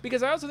past.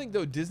 Because I also think,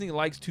 though, Disney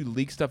likes to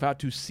leak stuff out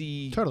to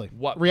see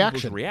what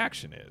people's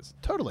reaction is.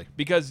 Totally.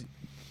 Because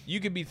you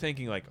could be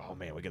thinking like, oh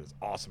man, we got this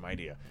awesome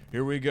idea.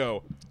 Here we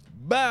go.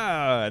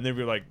 Bah! And then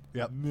we're like,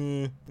 yep.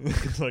 Meh.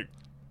 It's like,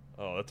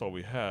 oh, that's all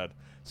we had.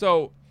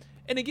 So,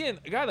 and again,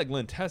 a guy like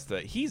Len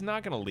Testa, he's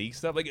not going to leak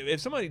stuff. Like if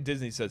somebody at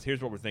Disney says,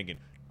 here's what we're thinking,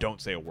 don't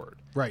say a word.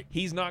 Right.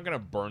 He's not going to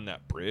burn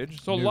that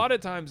bridge. So a lot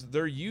of times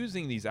they're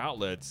using these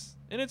outlets,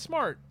 and it's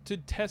smart, to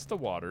test the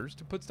waters,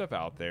 to put stuff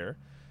out there.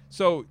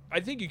 So I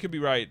think you could be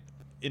right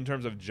in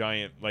terms of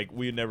giant, like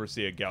we never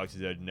see a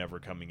Galaxy's Edge never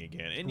coming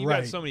again. And you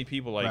got so many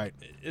people, like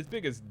as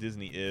big as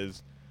Disney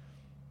is,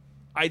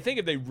 I think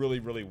if they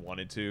really, really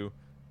wanted to,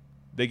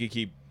 they could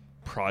keep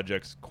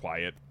projects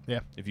quiet.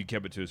 Yeah. If you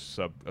kept it to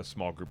a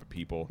small group of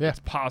people. Yeah. It's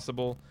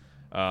possible,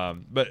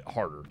 but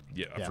harder.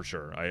 Yeah, for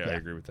sure. I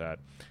agree with that.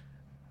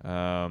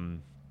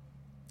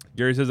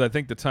 Gary says, I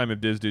think the time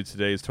of Diz Dudes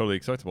today is totally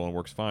acceptable and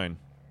works fine.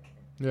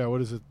 Yeah, what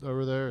is it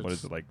over there? What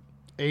is it, like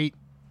 8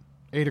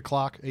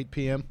 o'clock, 8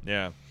 p.m.?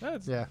 Yeah.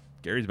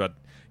 Gary's going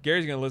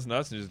to listen to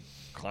us and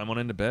just climb on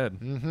into bed.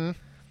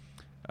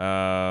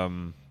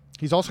 Mm-hmm.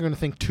 He's also going to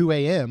think 2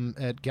 a.m.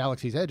 at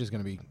Galaxy's Edge is going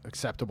to be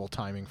acceptable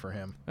timing for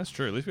him. That's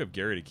true. At least we have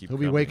Gary to keep. He'll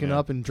be waking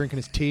up and drinking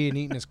his tea and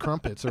eating his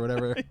crumpets or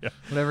whatever,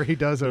 whatever he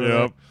does over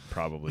there.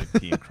 Probably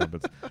tea and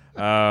crumpets.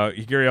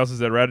 Gary also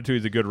said Ratatouille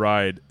is a good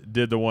ride.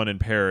 Did the one in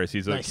Paris.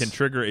 He's can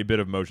trigger a bit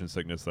of motion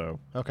sickness though.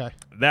 Okay.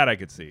 That I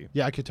could see.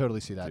 Yeah, I could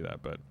totally see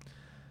that. But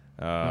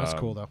that's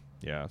cool though.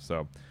 Yeah. So,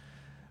 all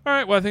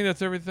right. Well, I think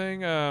that's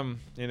everything.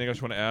 Anything else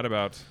you want to add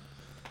about?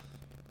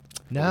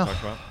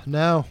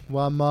 No.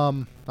 Well,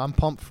 I'm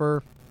pumped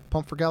for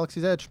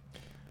Galaxy's Edge.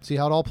 See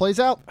how it all plays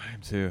out. I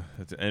am too.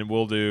 And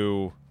we'll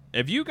do.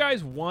 If you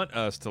guys want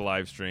us to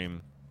live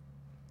stream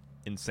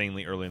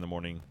insanely early in the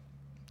morning,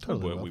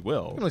 totally we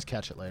will. You can always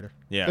catch it later.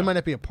 Yeah, they might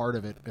not be a part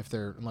of it if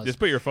they're. Just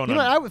put your phone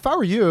on. If I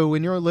were you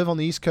and you live on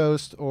the East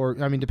Coast, or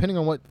I mean, depending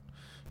on what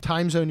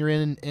time zone you're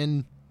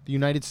in the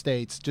United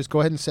States, just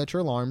go ahead and set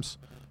your alarms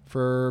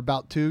for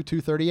about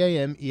 2:30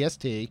 a.m.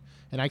 EST,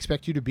 and I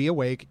expect you to be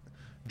awake,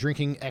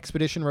 drinking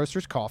Expedition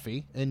Roasters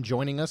coffee and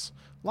joining us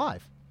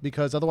live,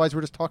 because otherwise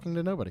we're just talking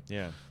to nobody.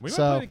 Yeah, we might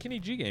play the Kenny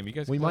G game. You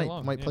guys,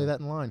 might play that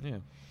in line.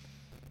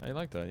 Yeah, I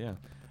like that. Yeah,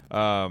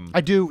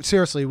 I do.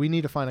 Seriously, we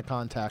need to find a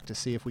contact to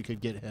see if we could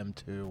get him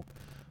to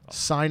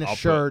sign a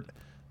shirt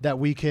that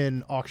we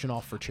can auction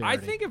off for charity. I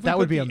think if that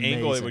would be amazing.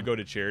 Angle, it would go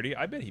to charity.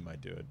 I bet he might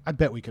do it. I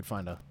bet we could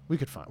we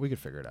could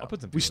figure it out. I'll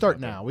put some. We start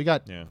now. We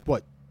got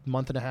what,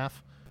 month and a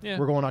half. Yeah,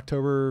 we're going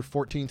October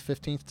 14th,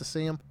 15th to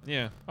see him.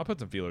 Yeah, I'll put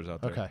some feelers out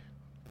there. Okay.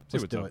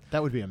 Let's do it.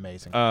 That would be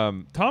amazing.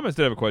 Thomas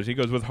did have a question. He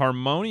goes, with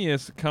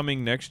Harmonious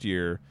coming next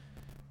year,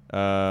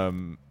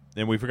 and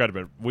we forgot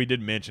about it. We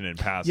did mention it in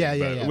passing.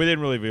 Yeah. We didn't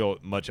really reveal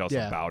much else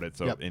about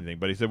it, anything.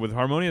 But he said, with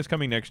Harmonious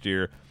coming next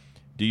year,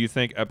 do you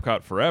think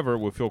Epcot Forever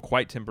will feel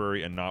quite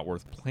temporary and not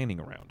worth planning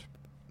around?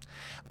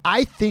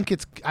 I think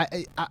it's.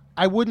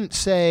 I wouldn't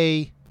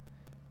say,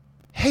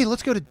 hey,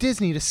 let's go to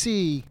Disney to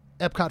see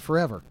Epcot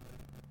Forever.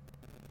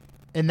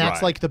 And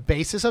that's like the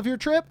basis of your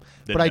trip.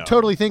 But I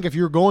totally think if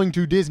you're going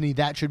to Disney,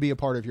 that should be a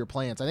part of your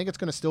plans. I think it's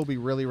going to still be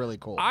really, really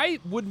cool. I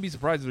wouldn't be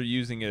surprised if they're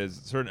using it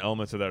as certain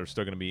elements of that are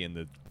still going to be in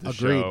the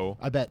show.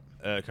 I bet.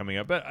 Coming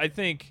up. But I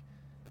think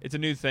it's a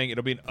new thing.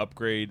 It'll be an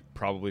upgrade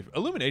probably.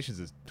 Illuminations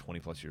is 20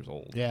 plus years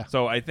old. Yeah.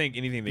 So I think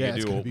anything they can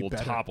do will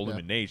top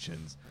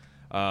Illuminations.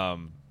 I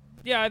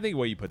think the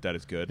way you put that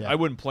is good. I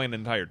wouldn't plan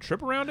an entire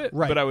trip around it.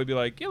 But I would be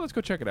like, let's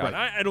go check it out.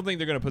 I don't think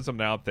they're going to put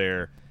something out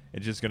there.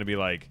 It's just going to be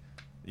like,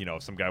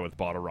 some guy with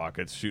bottle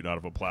rockets shooting out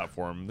of a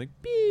platform, like,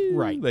 pew!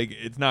 Like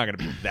it's not going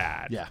to be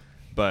that.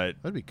 But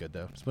that'd be good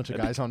though. Just a bunch of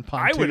guys on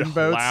pontoon boats.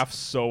 I would laugh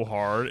so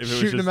hard if it was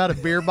shooting them out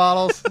of beer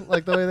bottles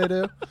like the way they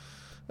do.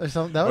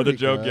 Or the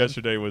joke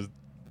yesterday was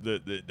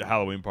the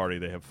Halloween party.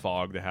 They have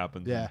fog that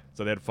happens. Yeah.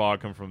 So they had fog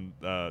come from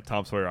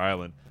Tom Sawyer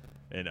Island.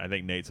 And I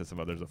think Nate said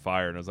something about there's a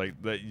fire. And I was like,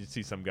 you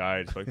see some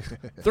guy just like,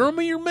 throw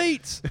me your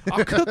mates.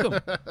 I'll cook them.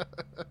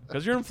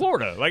 Because you're in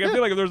Florida. Like, I feel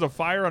like if there's a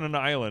fire on an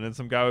island and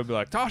some guy would be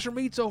like, toss your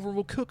meats over,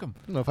 we'll cook them.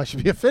 I don't know if I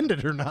should be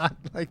offended or not.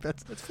 Like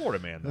It's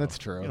Florida man, though. That's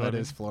true. That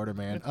is Florida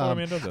man. Florida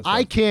man does that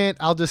I can't,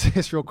 I'll just say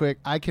this real quick.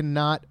 I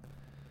cannot,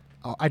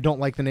 I don't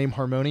like the name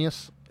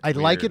Harmonious. I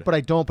like it, but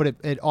I don't. But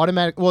it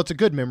automatically, well, it's a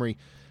good memory.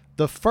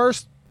 The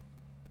first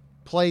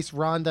place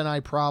Rhonda and I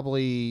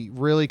probably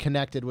really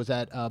connected was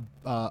at a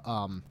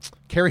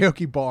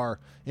karaoke bar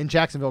in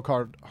Jacksonville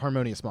called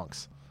Harmonious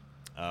Monks.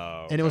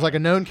 Oh, and it was like a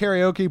known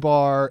karaoke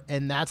bar,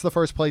 and that's the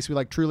first place we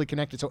like truly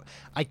connected. So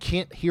I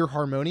can't hear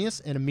Harmonious,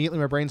 and immediately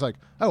my brain's like,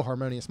 oh,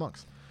 Harmonious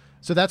Monks.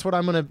 So that's what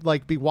I'm gonna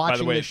like be watching. By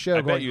the way, this show.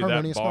 I going, bet you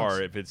Harmonious that bar,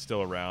 Monks. if it's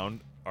still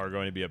around, are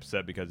going to be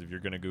upset because if you're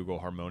going to Google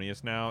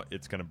Harmonious now,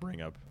 it's going to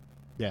bring up.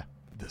 Yeah,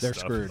 this they're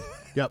stuff. screwed.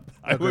 Yep,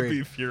 I would agreed.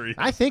 be furious.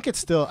 I think it's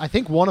still. I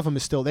think one of them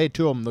is still. They had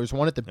two of them. There's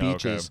one at the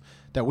beaches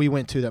that we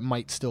went to that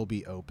might still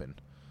be open.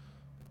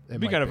 It'd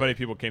be kind of funny if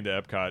people came to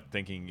Epcot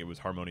thinking it was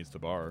Harmonious the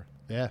bar.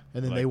 Yeah,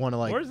 and then they want to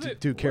like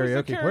do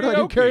karaoke. Where do I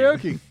do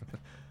karaoke?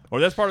 Or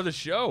that's part of the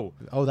show.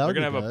 Oh, that would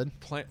be have good.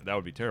 That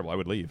would be terrible. I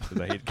would leave because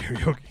I hate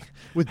karaoke.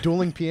 With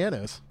dueling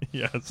pianos.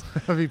 Yes.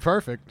 That'd be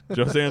perfect.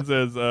 Josanne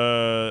says,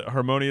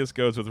 Harmonious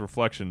goes with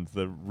Reflections,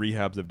 the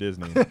rehabs of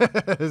Disney.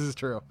 This is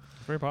true.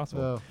 It's very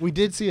possible. We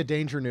did see a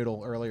Danger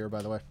Noodle earlier,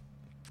 by the way.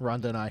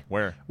 Rhonda and I.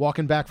 Where?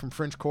 Walking back from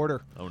French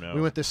Quarter. Oh, no.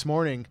 We went this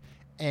morning,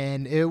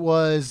 and it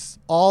was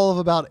all of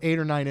about 8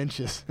 or 9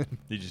 inches.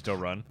 Did you still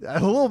run? A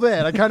little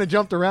bit. I kind of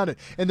jumped around it.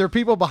 And there are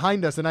people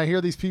behind us, and I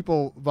hear these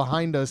people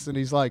behind us, and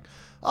he's like,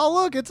 oh,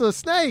 look, it's a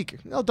snake.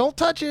 No, don't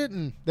touch it.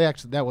 And they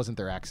actually, that wasn't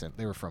their accent.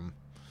 They were from,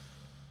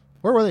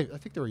 where were they? I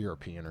think they were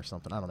European or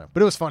something. I don't know.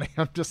 But it was funny.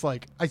 I'm just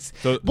like,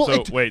 so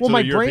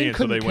my brain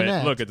couldn't they connect.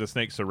 went, look, it's a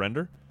snake,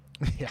 surrender?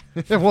 Yeah.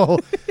 Well,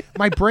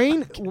 my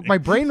brain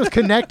was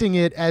connecting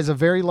it as a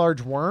very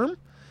large worm.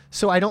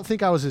 So I don't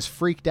think I was as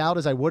freaked out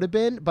as I would have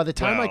been. By the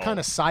time I kind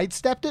of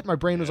sidestepped it, my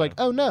brain was like,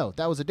 oh, no,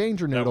 that was a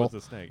Danger Noodle. That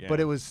was a snake, yeah.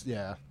 But it was,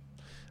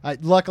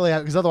 luckily,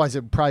 because otherwise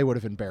it probably would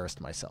have embarrassed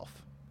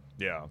myself.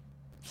 Yeah.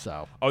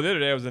 So. Oh, the other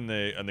day I was in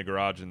the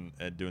garage and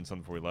doing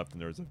something before we left, and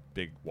there was a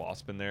big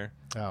wasp in there.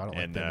 Oh, I don't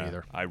like them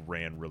either. I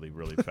ran really,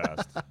 really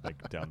fast,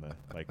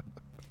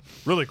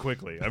 really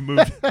quickly. I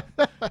moved.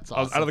 That's awesome.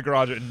 I was out of the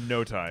garage in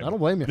no time. I don't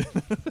blame you.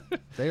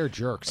 They are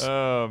jerks.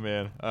 Oh,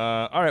 man.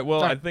 All right.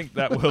 Well, I think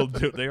that will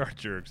do. They are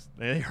jerks.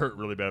 They hurt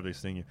really bad if they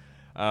sting you.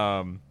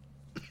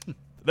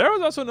 There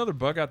was also another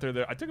bug out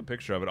there. I took a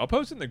picture of it. I'll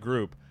post it in the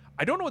group.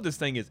 I don't know what this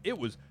thing is. It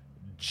was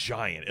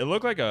giant. It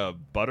looked like a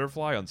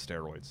butterfly on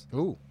steroids.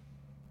 Ooh.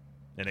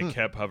 And it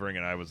kept hovering,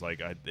 and I was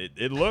like,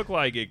 it looked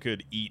like it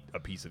could eat a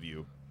piece of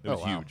you. It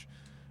was huge.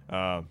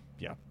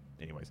 Yeah.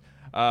 Anyways.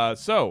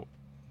 So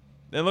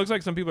it looks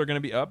like some people are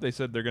going to be up. They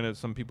said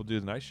some people do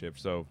the night shift.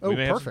 So we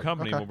may have some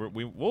company. Okay.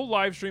 We'll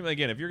live stream.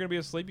 Again, if you're going to be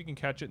asleep, you can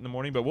catch it in the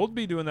morning. But we'll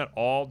be doing that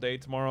all day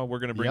tomorrow. We're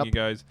going to bring you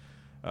guys,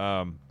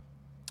 Oga's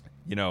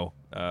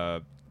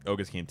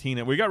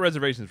Cantina. We got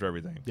reservations for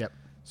everything. Yep.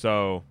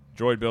 So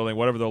droid building,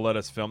 whatever they'll let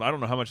us film. I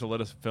don't know how much they'll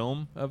let us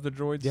film of the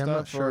droid stuff I'm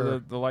not sure. or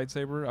the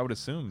lightsaber. I would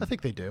assume. I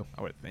think they do.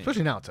 I would think.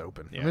 Especially now it's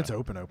open. Yeah. I mean, it's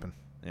open.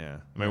 Yeah.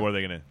 I mean, what are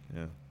they going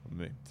to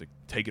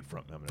take it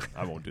from them?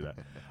 I won't do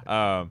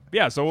that.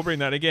 Yeah, so we'll bring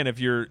that. Again, if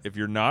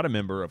you're not a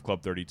member of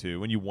Club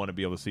 32 and you want to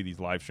be able to see these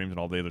live streams and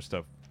all the other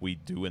stuff we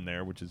do in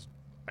there, which is,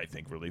 I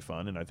think, really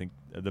fun, and I think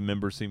the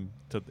members seem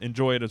to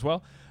enjoy it as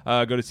well,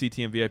 go to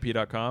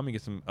ctmvip.com and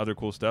get some other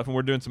cool stuff. And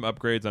we're doing some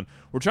upgrades.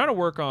 We're trying to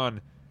work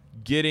on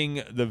getting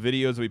the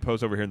videos that we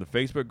post over here in the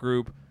Facebook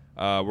group.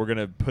 We're going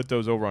to put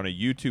those over on a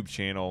YouTube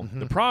channel.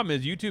 The problem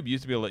is YouTube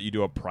used to be able to let you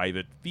do a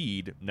private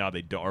feed. Now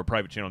they don't, or a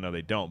private channel. Now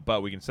they don't.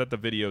 But we can set the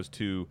videos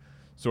to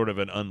sort of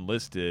an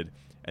unlisted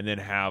and then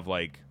have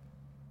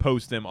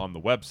post them on the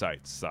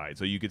website side.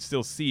 So you could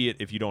still see it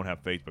if you don't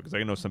have Facebook. Because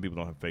I know some people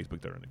don't have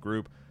Facebook that are in the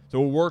group. So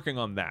we're working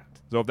on that.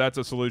 So if that's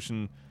a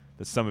solution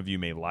that some of you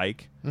may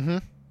like,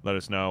 let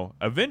us know.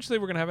 Eventually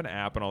we're going to have an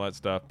app and all that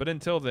stuff. But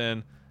until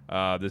then,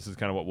 this is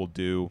kind of what we'll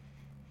do.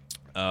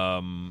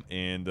 And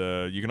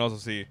you can also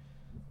see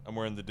I'm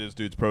wearing the Diz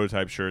Dudes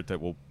prototype shirt that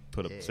we'll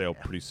put up sale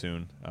pretty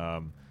soon.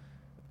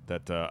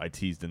 That I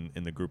teased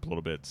in the group a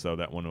little bit, so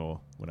that one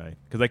will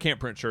because I can't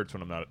print shirts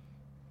when I'm not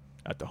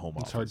at the home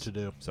office. It's hard to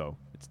do, so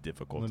it's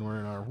difficult. When we're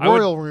in our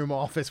royal room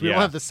office, we don't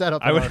have the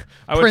setup. I would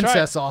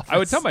princess office. I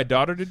would tell my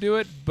daughter to do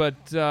it,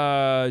 but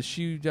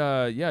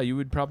you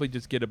would probably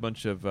just get a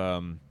bunch of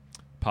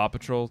Paw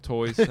Patrol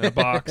toys in a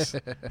box.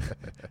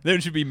 Then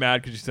she'd be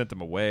mad because you sent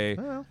them away.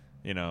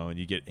 And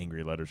you get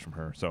angry letters from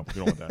her. So we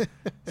don't want that.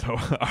 So,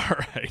 all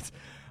right.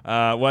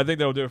 Well, I think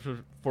that will do it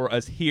for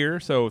us here.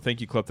 So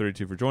thank you, Club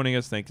 32, for joining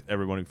us. Thanks,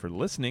 everyone, for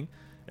listening.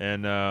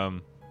 And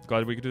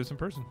glad we could do this in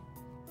person.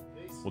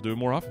 Peace. We'll do it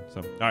more often.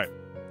 So, all right.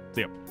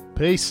 See ya.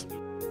 Peace.